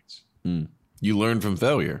experience. You learn from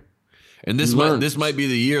failure. And this might be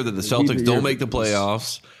the year that the Celtics don't make the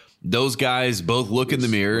playoffs. Those guys both look in the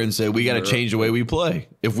mirror and say, we got to change the way we play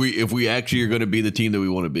if we actually are going to be the team that we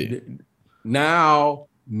want to be. Now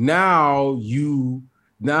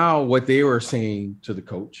what they were saying to the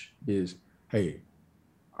coach is, hey,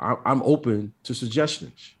 I'm open to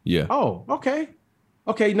suggestions. Yeah. Oh, okay.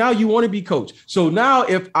 Okay, now you want to be coached. So now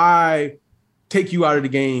if I take you out of the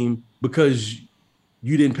game because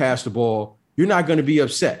you didn't pass the ball, you're not going to be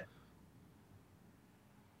upset.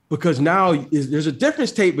 Because now there's a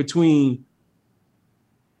difference, Tate, between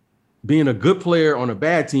being a good player on a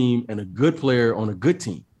bad team and a good player on a good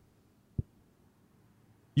team.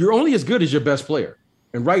 You're only as good as your best player.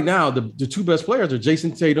 And right now, the two best players are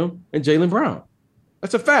Jason Tatum and Jaylen Brown.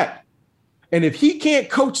 That's a fact. And if he can't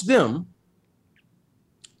coach them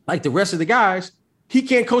like the rest of the guys, he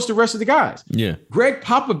can't coach the rest of the guys. Yeah. Greg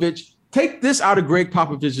Popovich, take this out of Greg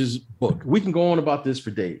Popovich's book. We can go on about this for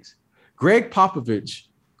days. Greg Popovich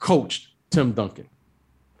coached Tim Duncan.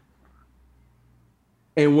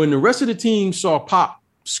 And when the rest of the team saw Pop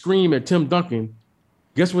scream at Tim Duncan,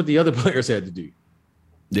 guess what the other players had to do?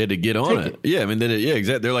 They had to get on it. Yeah, I mean, yeah,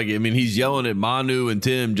 exactly. They're like, I mean, he's yelling at Manu and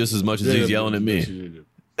Tim just as much as he's yelling at me.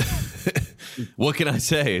 What can I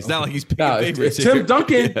say? It's not like he's picking favorites.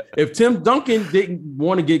 If Tim Duncan didn't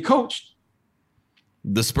want to get coached,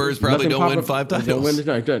 the Spurs probably don't win 5 titles. Don't win the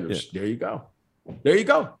titles. Yeah. There you go. There you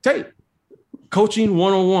go. Take coaching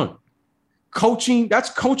 101. Coaching, that's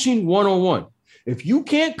coaching 101. If you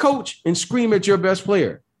can't coach and scream at your best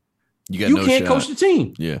player, you can't coach the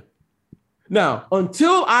team. Yeah. Now,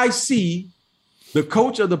 until I see the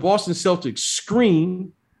coach of the Boston Celtics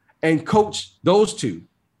scream and coach those two,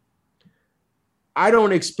 I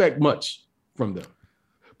don't expect much from them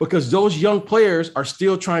because those young players are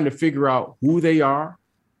still trying to figure out who they are,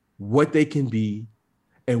 what they can be,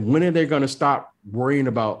 and when are they going to stop worrying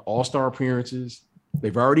about all-star appearances.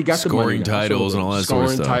 They've already got scoring the money titles and all that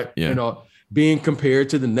sort of stuff. Being compared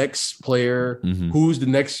to the next player, who's the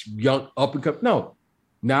next young up-and-coming. No.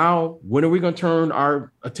 Now, when are we going to turn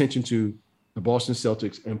our attention to the Boston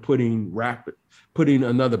Celtics and putting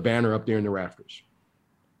another banner up there in the rafters?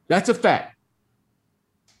 That's a fact.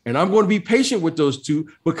 And I'm going to be patient with those two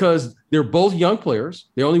because they're both young players.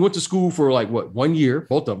 They only went to school for 1 year,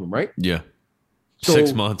 both of them, right? Yeah. So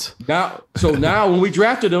 6 months. Now when we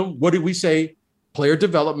drafted them, what did we say? Player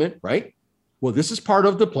development, right? Well, this is part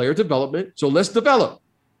of the player development. So let's develop.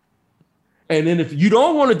 And then if you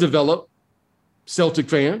don't want to develop, Celtic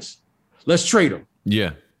fans, let's trade them.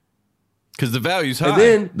 Yeah. Because the value's high.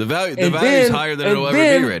 The value's higher than it'll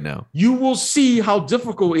ever be right now. You will see how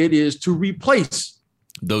difficult it is to replace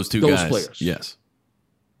those guys. Players. Yes.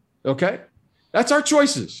 Okay. That's our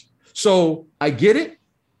choices. So I get it.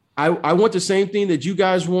 I want the same thing that you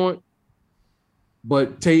guys want.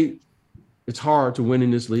 But Tate, it's hard to win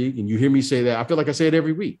in this league. And you hear me say that. I feel like I say it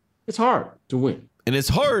every week. It's hard to win. And it's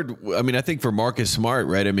hard. I mean, I think for Marcus Smart,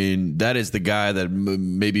 right? I mean, that is the guy that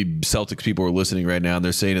maybe Celtics people are listening right now and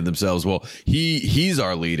they're saying to themselves, well, he's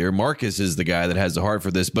our leader. Marcus is the guy that has the heart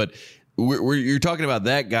for this. But you're talking about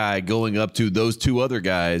that guy going up to those two other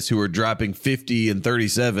guys who are dropping 50 and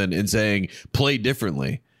 37 and saying, play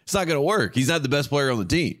differently. It's not going to work. He's not the best player on the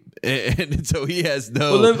team. And so he has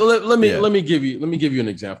no. Well, let me give you an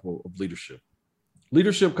example of leadership.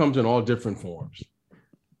 Leadership comes in all different forms.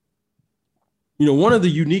 You know, one of the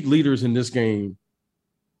unique leaders in this game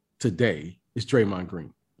today is Draymond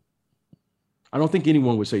Green. I don't think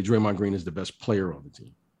anyone would say Draymond Green is the best player on the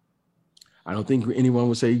team. I don't think anyone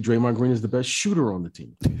would say Draymond Green is the best shooter on the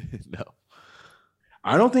team. No.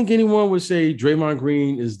 I don't think anyone would say Draymond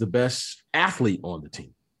Green is the best athlete on the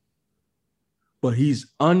team. But he's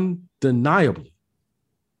undeniably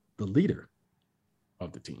the leader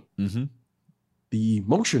of the team. Mm-hmm. The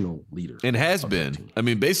emotional leader. And has been. I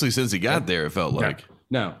mean, basically since he got there, it felt like.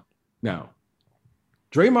 Now,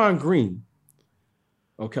 Draymond Green,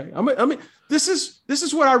 okay? I mean, this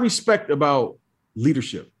is what I respect about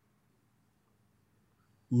leadership.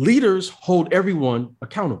 Leaders hold everyone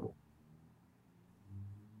accountable.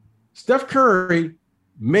 Steph Curry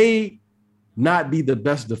may not be the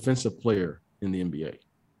best defensive player in the NBA.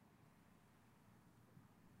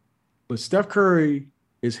 But Steph Curry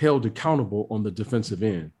is held accountable on the defensive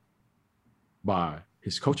end by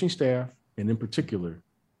his coaching staff and in particular,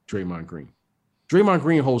 Draymond Green. Draymond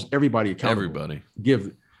Green holds everybody accountable. Everybody.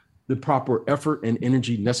 Give the proper effort and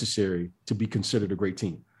energy necessary to be considered a great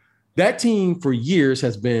team. That team for years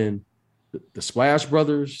has been the Splash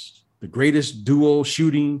Brothers, the greatest duo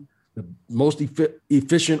shooting, the most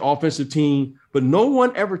efficient offensive team, but no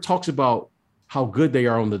one ever talks about how good they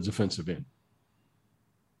are on the defensive end.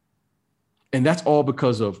 And that's all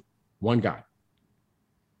because of one guy.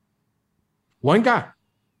 One guy.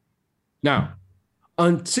 Now,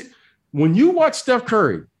 when you watch Steph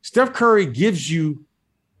Curry gives you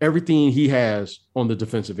everything he has on the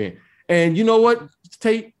defensive end. And you know what,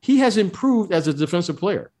 Tate? He has improved as a defensive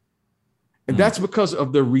player. And that's because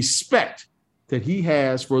of the respect that he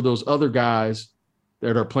has for those other guys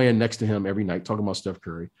that are playing next to him every night, talking about Steph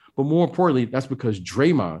Curry. But more importantly, that's because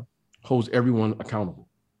Draymond holds everyone accountable.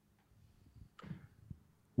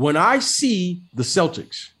 When I see the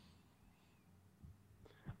Celtics,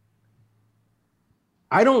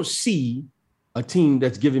 I don't see a team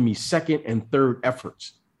that's giving me second and third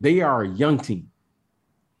efforts. They are a young team.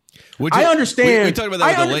 I understand. We talked about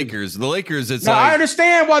that with the Lakers. The Lakers, it's now, like. I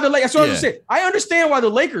understand why the Lakers. That's what I'm saying. I understand why the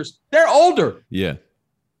Lakers, they're older. Yeah.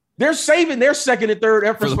 They're saving their second and third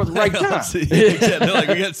efforts for the right time. Yeah, they're like,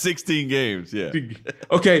 we got 16 games. Yeah.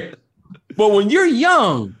 Okay. But when you're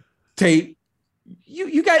young, Tate,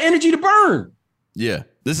 you got energy to burn. Yeah.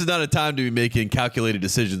 This is not a time to be making calculated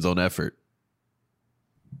decisions on effort.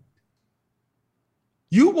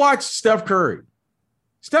 You watch Steph Curry.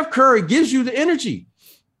 Steph Curry gives you the energy.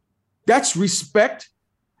 That's respect,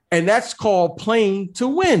 and that's called playing to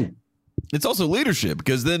win. It's also leadership,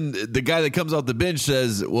 because then the guy that comes off the bench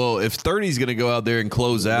says, well, if 30's going to go out there and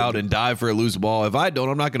close out and dive for a loose ball, if I don't,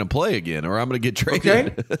 I'm not going to play again, or I'm going to get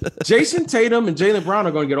traded. Okay. Jason Tatum and Jaylen Brown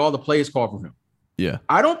are going to get all the plays called from him. Yeah.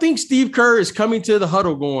 I don't think Steve Kerr is coming to the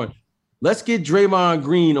huddle going, let's get Draymond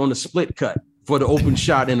Green on the split cut for the open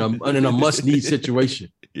shot in a must-need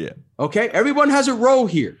situation. Yeah. Okay? Everyone has a role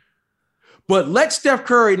here. But let Steph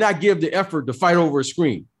Curry not give the effort to fight over a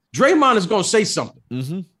screen. Draymond is going to say something.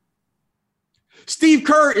 Mm-hmm. Steve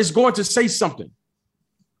Kerr is going to say something.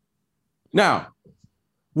 Now,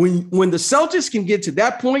 when the Celtics can get to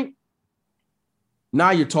that point, now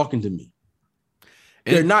you're talking to me.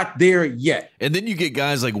 They're not there yet. And then you get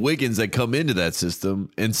guys like Wiggins that come into that system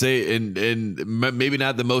and say, and maybe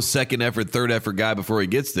not the most second effort, third effort guy before he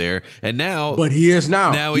gets there. And now, but he is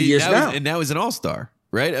now. Now he's an all-star,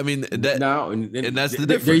 right? I mean, that now, and that's the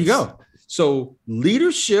difference. There you go. So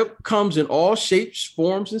leadership comes in all shapes,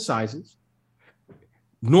 forms, and sizes.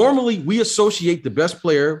 Normally, we associate the best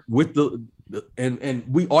player with and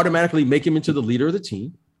we automatically make him into the leader of the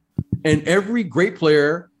team. And every great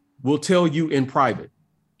player will tell you in private,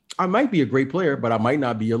 I might be a great player, but I might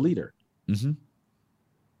not be a leader. Mm-hmm.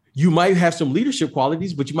 You might have some leadership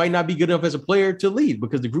qualities, but you might not be good enough as a player to lead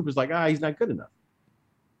because the group is like, he's not good enough.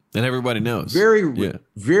 And everybody knows.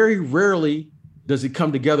 Very rarely does it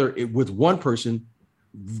come together with one person.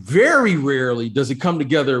 Very rarely does it come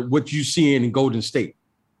together what you see in Golden State.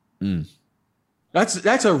 Mm.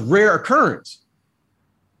 That's a rare occurrence.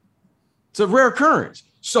 It's a rare occurrence.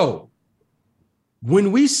 So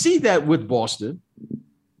when we see that with Boston,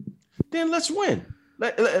 then let's win.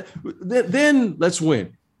 Then let's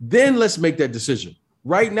win. Then let's make that decision.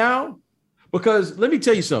 Right now, because let me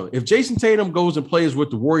tell you something. If Jason Tatum goes and plays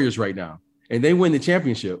with the Warriors right now and they win the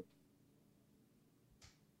championship,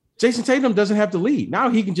 Jason Tatum doesn't have to lead.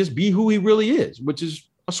 Now he can just be who he really is, which is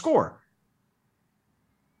a scorer.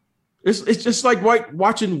 It's just like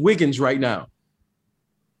watching Wiggins right now.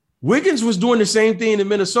 Wiggins was doing the same thing in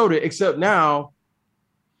Minnesota, except now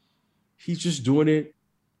he's just doing it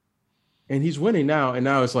and he's winning now. And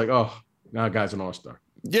now it's like, now a guy's an all-star.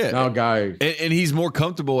 Yeah. Now a guy. And he's more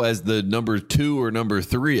comfortable as the number 2 or number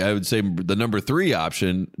 3, I would say the number 3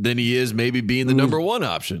 option, than he is maybe being the number 1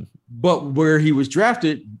 option. But where he was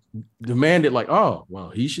drafted demanded like,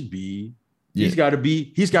 he should be, he's got to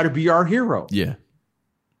be our hero. Yeah.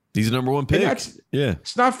 He's a number 1 pick.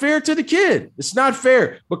 It's not fair to the kid. It's not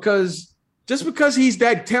fair because just because he's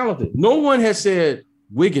that talented, no one has said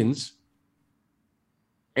Wiggins,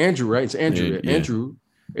 Andrew, right? It's Andrew. Yeah.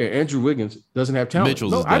 Andrew Wiggins doesn't have talent.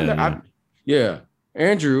 Mitchell's his dad,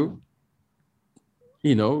 Andrew,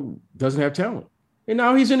 doesn't have talent. And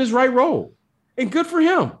now he's in his right role. And good for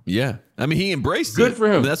him. Yeah. I mean, he embraced good it. For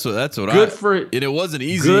him. I mean, that's what good for it. And it wasn't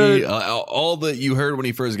easy. All that you heard when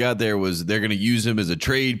he first got there was they're going to use him as a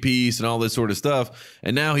trade piece and all this sort of stuff.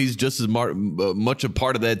 And now he's just as much a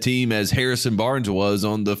part of that team as Harrison Barnes was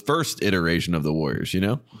on the first iteration of the Warriors,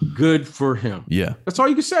 Good for him. Yeah. That's all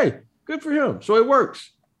you can say. Good for him. So it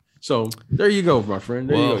works. So there you go, my friend.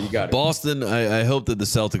 There you go. You got it. Boston, I hope that the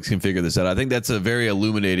Celtics can figure this out. I think that's a very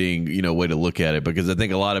illuminating, way to look at it, because I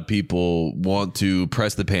think a lot of people want to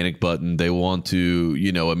press the panic button. They want to,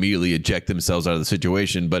 immediately eject themselves out of the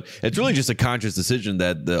situation. But it's really just a conscious decision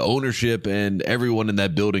that the ownership and everyone in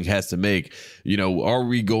that building has to make. Are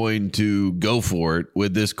we going to go for it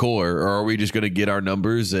with this core, or are we just going to get our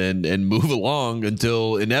numbers and move along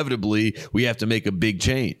until inevitably we have to make a big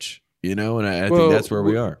change? And I think that's where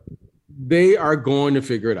we are. They are going to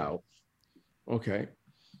figure it out. Okay.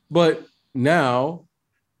 But now,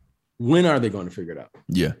 when are they going to figure it out?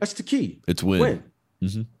 Yeah. That's the key. It's when. When.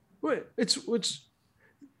 Mm-hmm.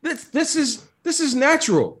 This is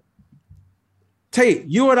natural. Tate,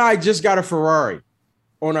 you and I just got a Ferrari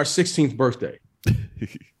on our 16th birthday.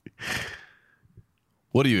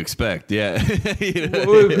 What do you expect? Yeah. Hey,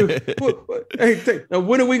 Tate, now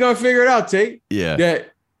when are we going to figure it out, Tate? Yeah.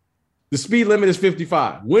 That the speed limit is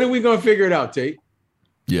 55. When are we going to figure it out, Tate?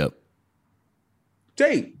 Yep.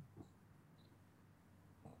 Tate.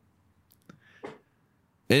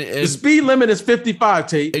 And the speed limit is 55,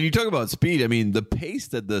 Tate. And you talk about speed. I mean, the pace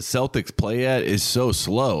that the Celtics play at is so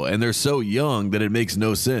slow, and they're so young that it makes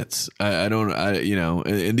no sense. And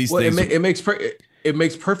these things. It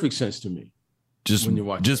makes perfect sense to me.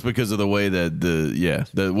 Just because of the way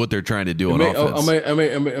that what they're trying to do on offense.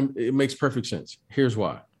 It makes perfect sense. Here's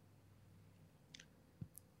why.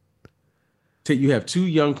 Tate, you have two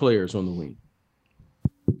young players on the wing.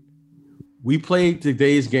 We played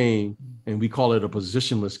today's game, and we call it a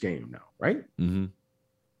positionless game now, right? Mm-hmm.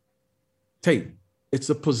 Tate, it's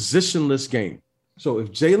a positionless game. So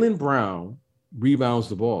if Jaylen Brown rebounds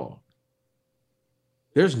the ball,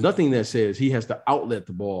 there's nothing that says he has to outlet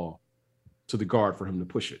the ball to the guard for him to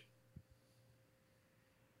push it.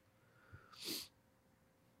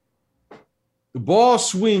 The ball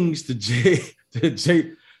swings to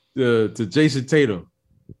Jason Tatum.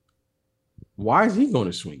 Why is he going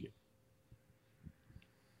to swing it?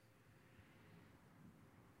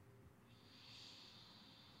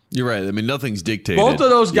 You're right. I mean, nothing's dictated. Both of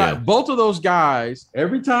those guys,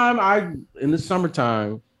 every time in the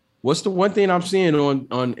summertime, what's the one thing I'm seeing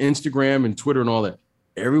on Instagram and Twitter and all that?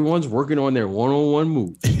 Everyone's working on their one-on-one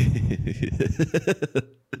move.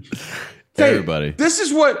 Everybody. This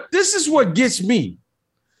is what gets me.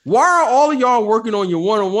 Why are all of y'all working on your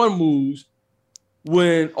one-on-one moves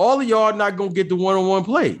when all of y'all not going to get the one-on-one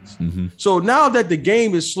plays? Mm-hmm. So now that the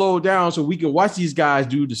game is slowed down so we can watch these guys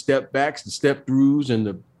do the step backs, the step throughs, and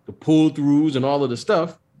the pull throughs and all of the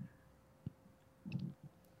stuff.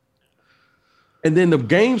 And then the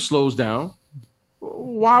game slows down.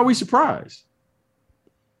 Why are we surprised?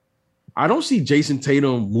 I don't see Jason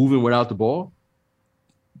Tatum moving without the ball.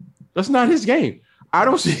 That's not his game. I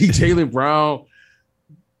don't see Jaylen Brown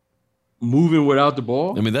moving without the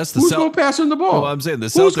ball. I mean, that's who's going to pass him the ball? Well, I'm saying the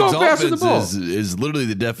Celtics offense is literally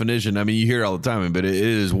the definition. I mean, you hear it all the time, but it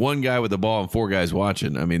is one guy with the ball and four guys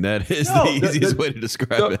watching. I mean, that is the easiest way to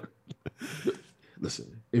describe it.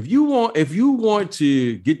 Listen, if you want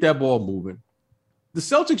to get that ball moving, the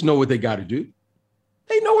Celtics know what they got to do.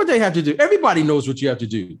 They know what they have to do. Everybody knows what you have to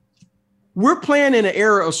do. We're playing in an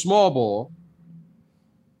era of small ball,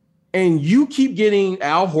 and you keep getting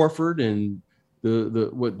Al Horford and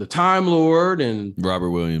the Time Lord and Robert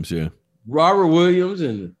Williams,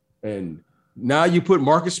 and now you put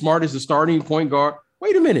Marcus Smart as the starting point guard.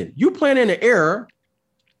 Wait a minute, you playing in an era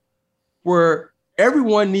where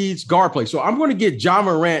everyone needs guard play. So I'm going to get Ja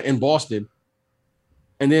Morant in Boston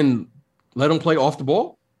and then let him play off the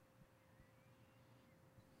ball.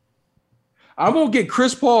 I'm going to get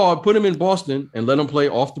Chris Paul, put him in Boston and let him play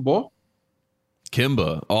off the ball.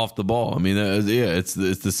 Kemba off the ball. I mean, it's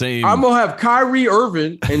the same. I'm going to have Kyrie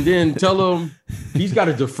Irving and then tell him he's got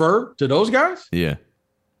to defer to those guys. Yeah.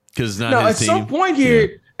 Because not now, his team.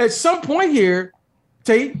 At some point here,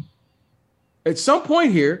 Tate,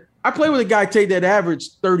 I play with a guy, Tate, that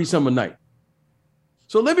averaged 30 some a night.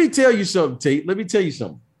 So let me tell you something, Tate. Let me tell you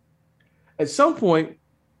something. At some point,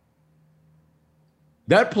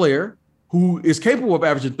 that player who is capable of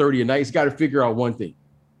averaging 30 a night has got to figure out one thing.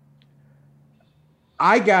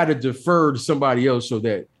 I got to defer to somebody else so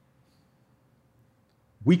that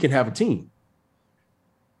we can have a team.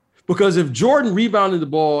 Because if Jordan rebounded the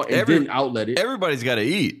ball and didn't outlet it, everybody's got to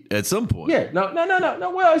eat at some point. Yeah, no.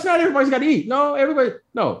 Well, it's not everybody's got to eat.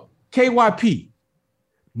 No. KYP,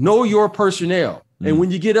 know your personnel, and when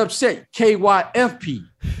you get upset, KYFP,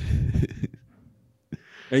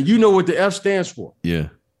 and you know what the F stands for. Yeah.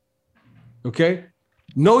 Okay.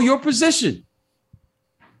 Know your position.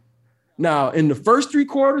 Now, in the first three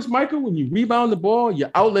quarters, Michael, when you rebound the ball, you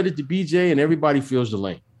outlet it to BJ and everybody feels the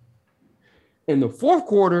lane. In the fourth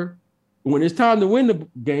quarter, when it's time to win the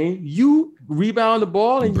game, you rebound the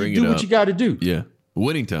ball and you do what you got to do. Yeah.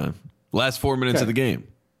 Winning time. Last 4 minutes of the game.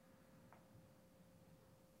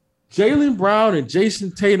 Jaylen Brown and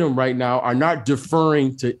Jason Tatum right now are not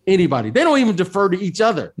deferring to anybody. They don't even defer to each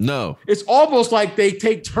other. No. It's almost like they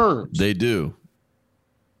take turns. They do.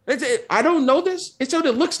 I don't know this. It's what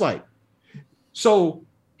it looks like. So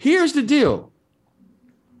here's the deal.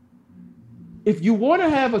 If you want to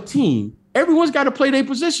have a team, everyone's got to play their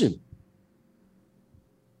position.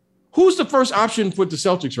 Who's the first option for the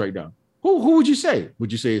Celtics right now? Who would you say?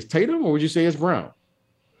 Would you say it's Tatum or would you say it's Brown?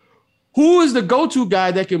 Who is the go-to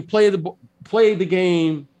guy that can play the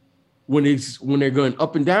game when they're going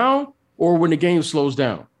up and down or when the game slows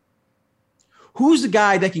down? Who's the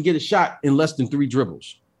guy that can get a shot in less than 3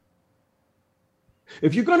 dribbles?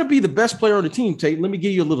 If you're going to be the best player on the team, Tate, let me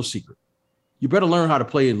give you a little secret. You better learn how to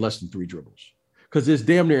play in less than 3 dribbles, because it's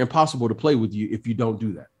damn near impossible to play with you if you don't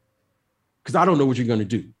do that. Because I don't know what you're going to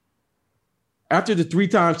do. After the 3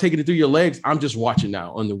 times taking it through your legs, I'm just watching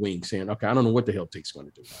now on the wing saying, okay, I don't know what the hell Tate's going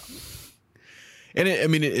to do now. And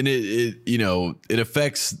it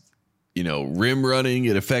affects, rim running.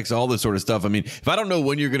 It affects all this sort of stuff. I mean, if I don't know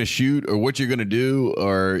when you're going to shoot or what you're going to do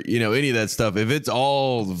or, any of that stuff, if it's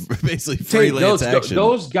all basically freelance action.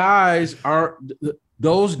 Those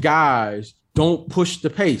guys don't push the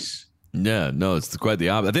pace. Yeah, no, it's quite the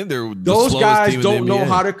opposite. I think they're those guys don't know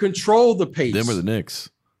how to control the pace. Them or the Knicks.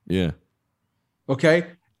 Yeah. Okay.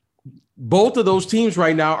 Both of those teams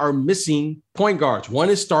right now are missing point guards. One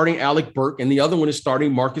is starting Alec Burke and the other one is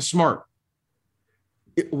starting Marcus Smart.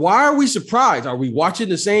 Why are we surprised? Are we watching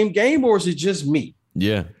the same game or is it just me?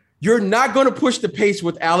 Yeah. You're not going to push the pace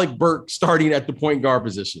with Alec Burke starting at the point guard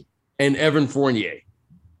position and Evan Fournier.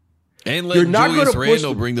 And let Julius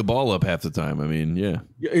Randle bring the ball up half the time. I mean, yeah.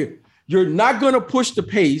 You're not going to push the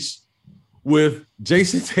pace with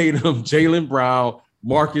Jason Tatum, Jaylen Brown,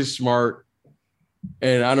 Marcus Smart,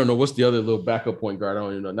 and I don't know what's the other little backup point guard. I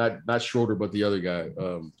don't even know. Not Schroeder, but the other guy.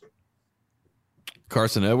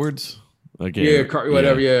 Carson Edwards?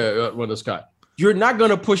 Wendell Scott. You're not going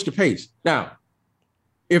to push the pace. Now,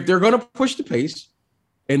 if they're going to push the pace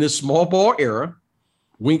in this small ball era,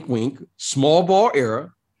 wink, wink, small ball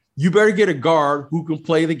era, you better get a guard who can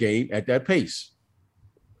play the game at that pace,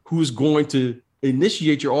 who's going to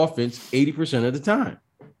initiate your offense 80% of the time,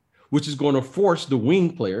 which is going to force the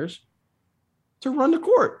wing players to run the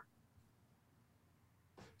court.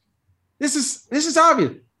 This is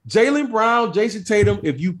obvious. Jaylen Brown, Jason Tatum,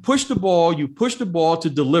 if you push the ball to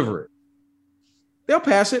deliver it. They'll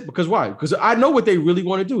pass it because why? Because I know what they really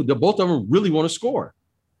want to do. Both of them really want to score.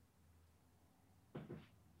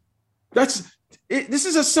 This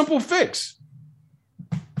is a simple fix.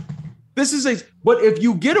 But if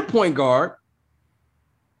you get a point guard,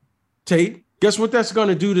 Tate, guess what that's going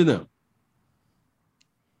to do to them?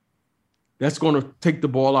 That's going to take the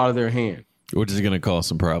ball out of their hand. Which is going to cause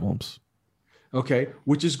some problems. Okay,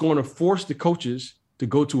 which is going to force the coaches to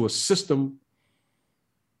go to a system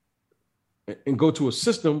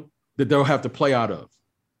that they'll have to play out of.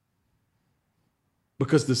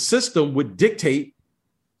 Because the system would dictate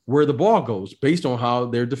where the ball goes based on how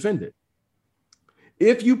they're defended.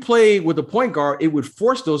 If you play with a point guard, it would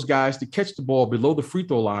force those guys to catch the ball below the free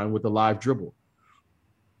throw line with a live dribble,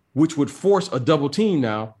 which would force a double team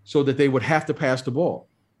now so that they would have to pass the ball.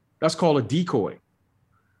 That's called a decoy.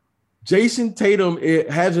 Jason Tatum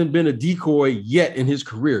hasn't been a decoy yet in his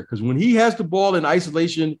career because when he has the ball in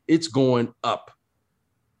isolation, it's going up.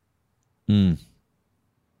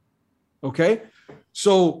 Okay?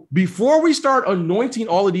 So before we start anointing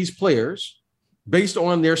all of these players based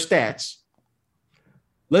on their stats,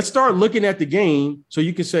 let's start looking at the game so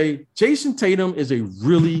you can say Jason Tatum is a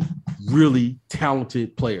really, really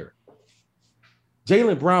talented player.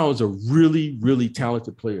 Jaylen Brown is a really, really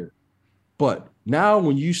talented player. But now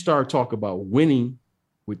when you start talking about winning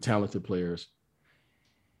with talented players,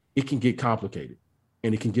 it can get complicated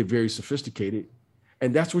and it can get very sophisticated.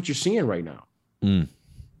 And that's what you're seeing right now.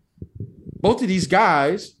 Both of these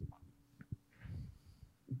guys,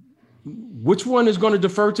 which one is going to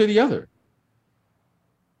defer to the other?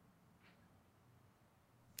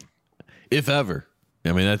 If ever.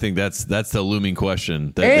 I mean, I think that's the looming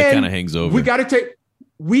question that kind of hangs over.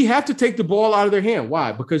 We have to take the ball out of their hand.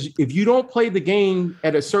 Why? Because if you don't play the game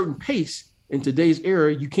at a certain pace in today's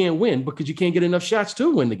era, you can't win because you can't get enough shots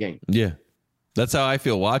to win the game. Yeah. That's how I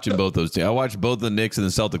feel watching both those teams. I watched both the Knicks and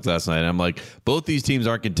the Celtics last night, and I'm like, both these teams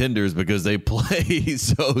aren't contenders because they play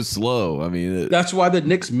so slow. I mean, that's why the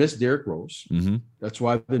Knicks miss Derrick Rose. Mm-hmm. That's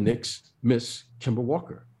why the Knicks miss Kemba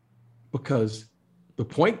Walker, because the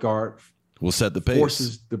point guard will set the pace.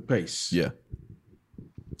 Forces the pace. Yeah.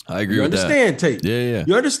 I agree with that. You understand, Tate? Yeah.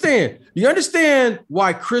 You understand. You understand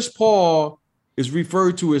why Chris Paul is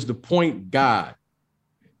referred to as the point guard.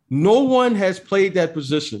 No one has played that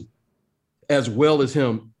position as well as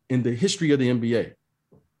him in the history of the NBA.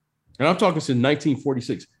 And I'm talking since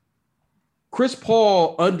 1946. Chris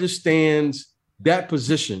Paul understands that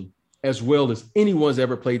position as well as anyone's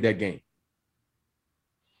ever played that game.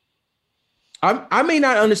 I may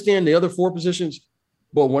not understand the other 4 positions,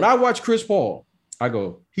 but when I watch Chris Paul, I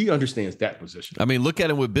go, he understands that position. I mean, look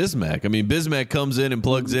at him with Bismack. I mean, Bismack comes in and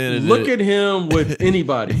plugs in. And look at him with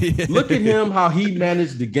anybody. Yeah. Look at him, how he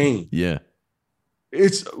managed the game. Yeah.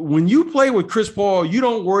 it's when you play with Chris Paul, you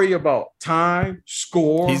don't worry about time,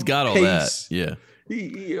 score. He's got all pace. that. Yeah.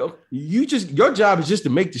 You just your job is just to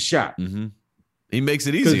make the shot. Mm-hmm. He makes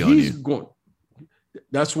it easy on you.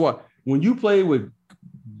 That's what when you play with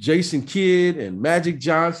Jason Kidd and Magic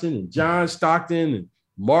Johnson and John Stockton and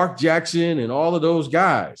Mark Jackson and all of those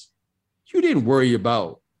guys, you didn't worry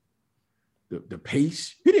about the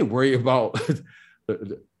pace. You didn't worry about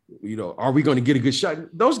are we going to get a good shot?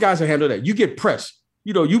 Those guys will handle that. You get pressed.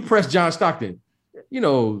 You press John Stockton.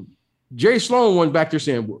 Jerry Sloan went back there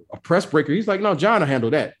saying a press breaker. He's like, no, John will handle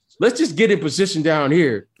that. Let's just get in position down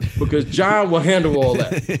here because John will handle all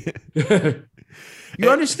that. You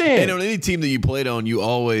understand? And on any team that you played on, you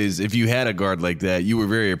always, if you had a guard like that, you were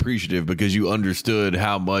very appreciative because you understood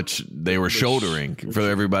how much they were shouldering for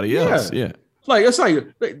everybody else. Yeah. It's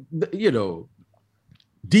like,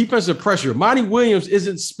 defensive pressure. Monty Williams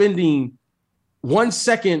isn't spending 1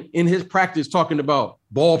 second in his practice talking about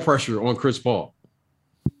ball pressure on Chris Paul.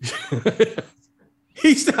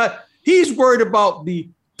 He's worried about the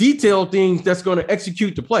detailed things that's going to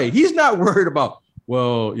execute the play. He's not worried about,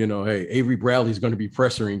 hey, Avery Bradley's going to be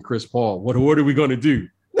pressuring Chris Paul. What are we going to do?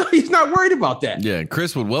 No, he's not worried about that. Yeah, and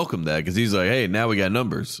Chris would welcome that because he's like, hey, now we got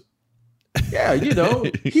numbers. Yeah,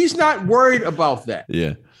 he's not worried about that.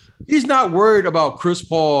 Yeah. He's not worried about Chris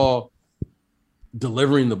Paul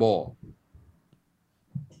delivering the ball.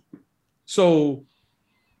 So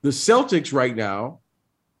the Celtics right now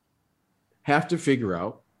have to figure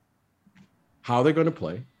out how they're going to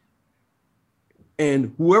play.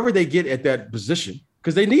 And whoever they get at that position,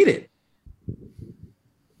 because they need it.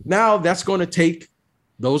 Now that's going to take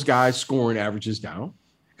those guys' scoring averages down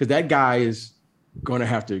because that guy is going to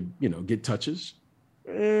have to, get touches.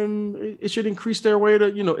 And it should increase their way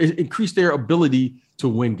to, increase their ability to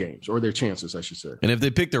win games, or their chances, I should say. And if they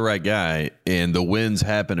pick the right guy and the wins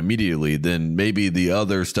happen immediately, then maybe the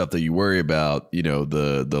other stuff that you worry about,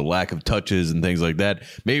 the lack of touches and things like that,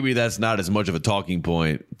 maybe that's not as much of a talking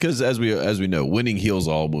point because as we know, winning heals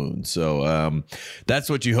all wounds. So that's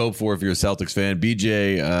what you hope for if you're a Celtics fan.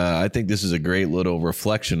 BJ, I think this is a great little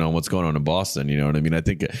reflection on what's going on in Boston. You know what I mean? I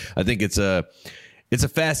think it's a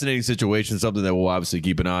fascinating situation, something that we'll obviously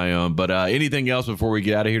keep an eye on. But anything else before we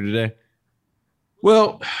get out of here today?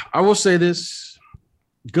 Well, I will say this.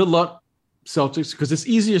 Good luck, Celtics, because it's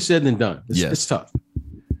easier said than done. It's tough.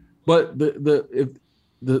 But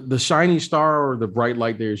the shining star or the bright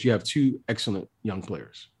light there is you have two excellent young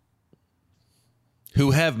players.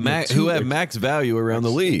 Who have max value around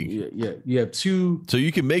the league. Yeah. You have two. So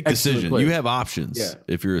you can make decisions. Players. You have options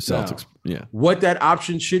if you're a Celtics. Now, what that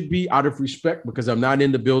option should be, out of respect, because I'm not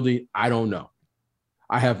in the building, I don't know.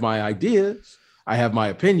 I have my ideas. I have my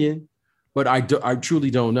opinion, but I truly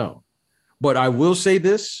don't know. But I will say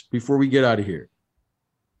this before we get out of here.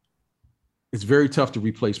 It's very tough to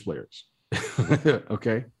replace players.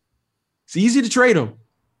 Okay? It's easy to trade them.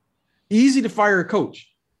 Easy to fire a coach.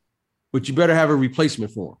 But you better have a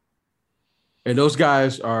replacement for them. And those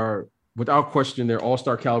guys are, without question, they're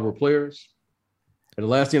all-star caliber players. And the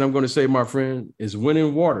last thing I'm going to say, my friend, is win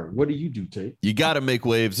in water. What do you do, Tate? You got to make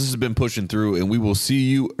waves. This has been Pushing Through, and we will see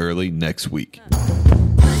you early next week.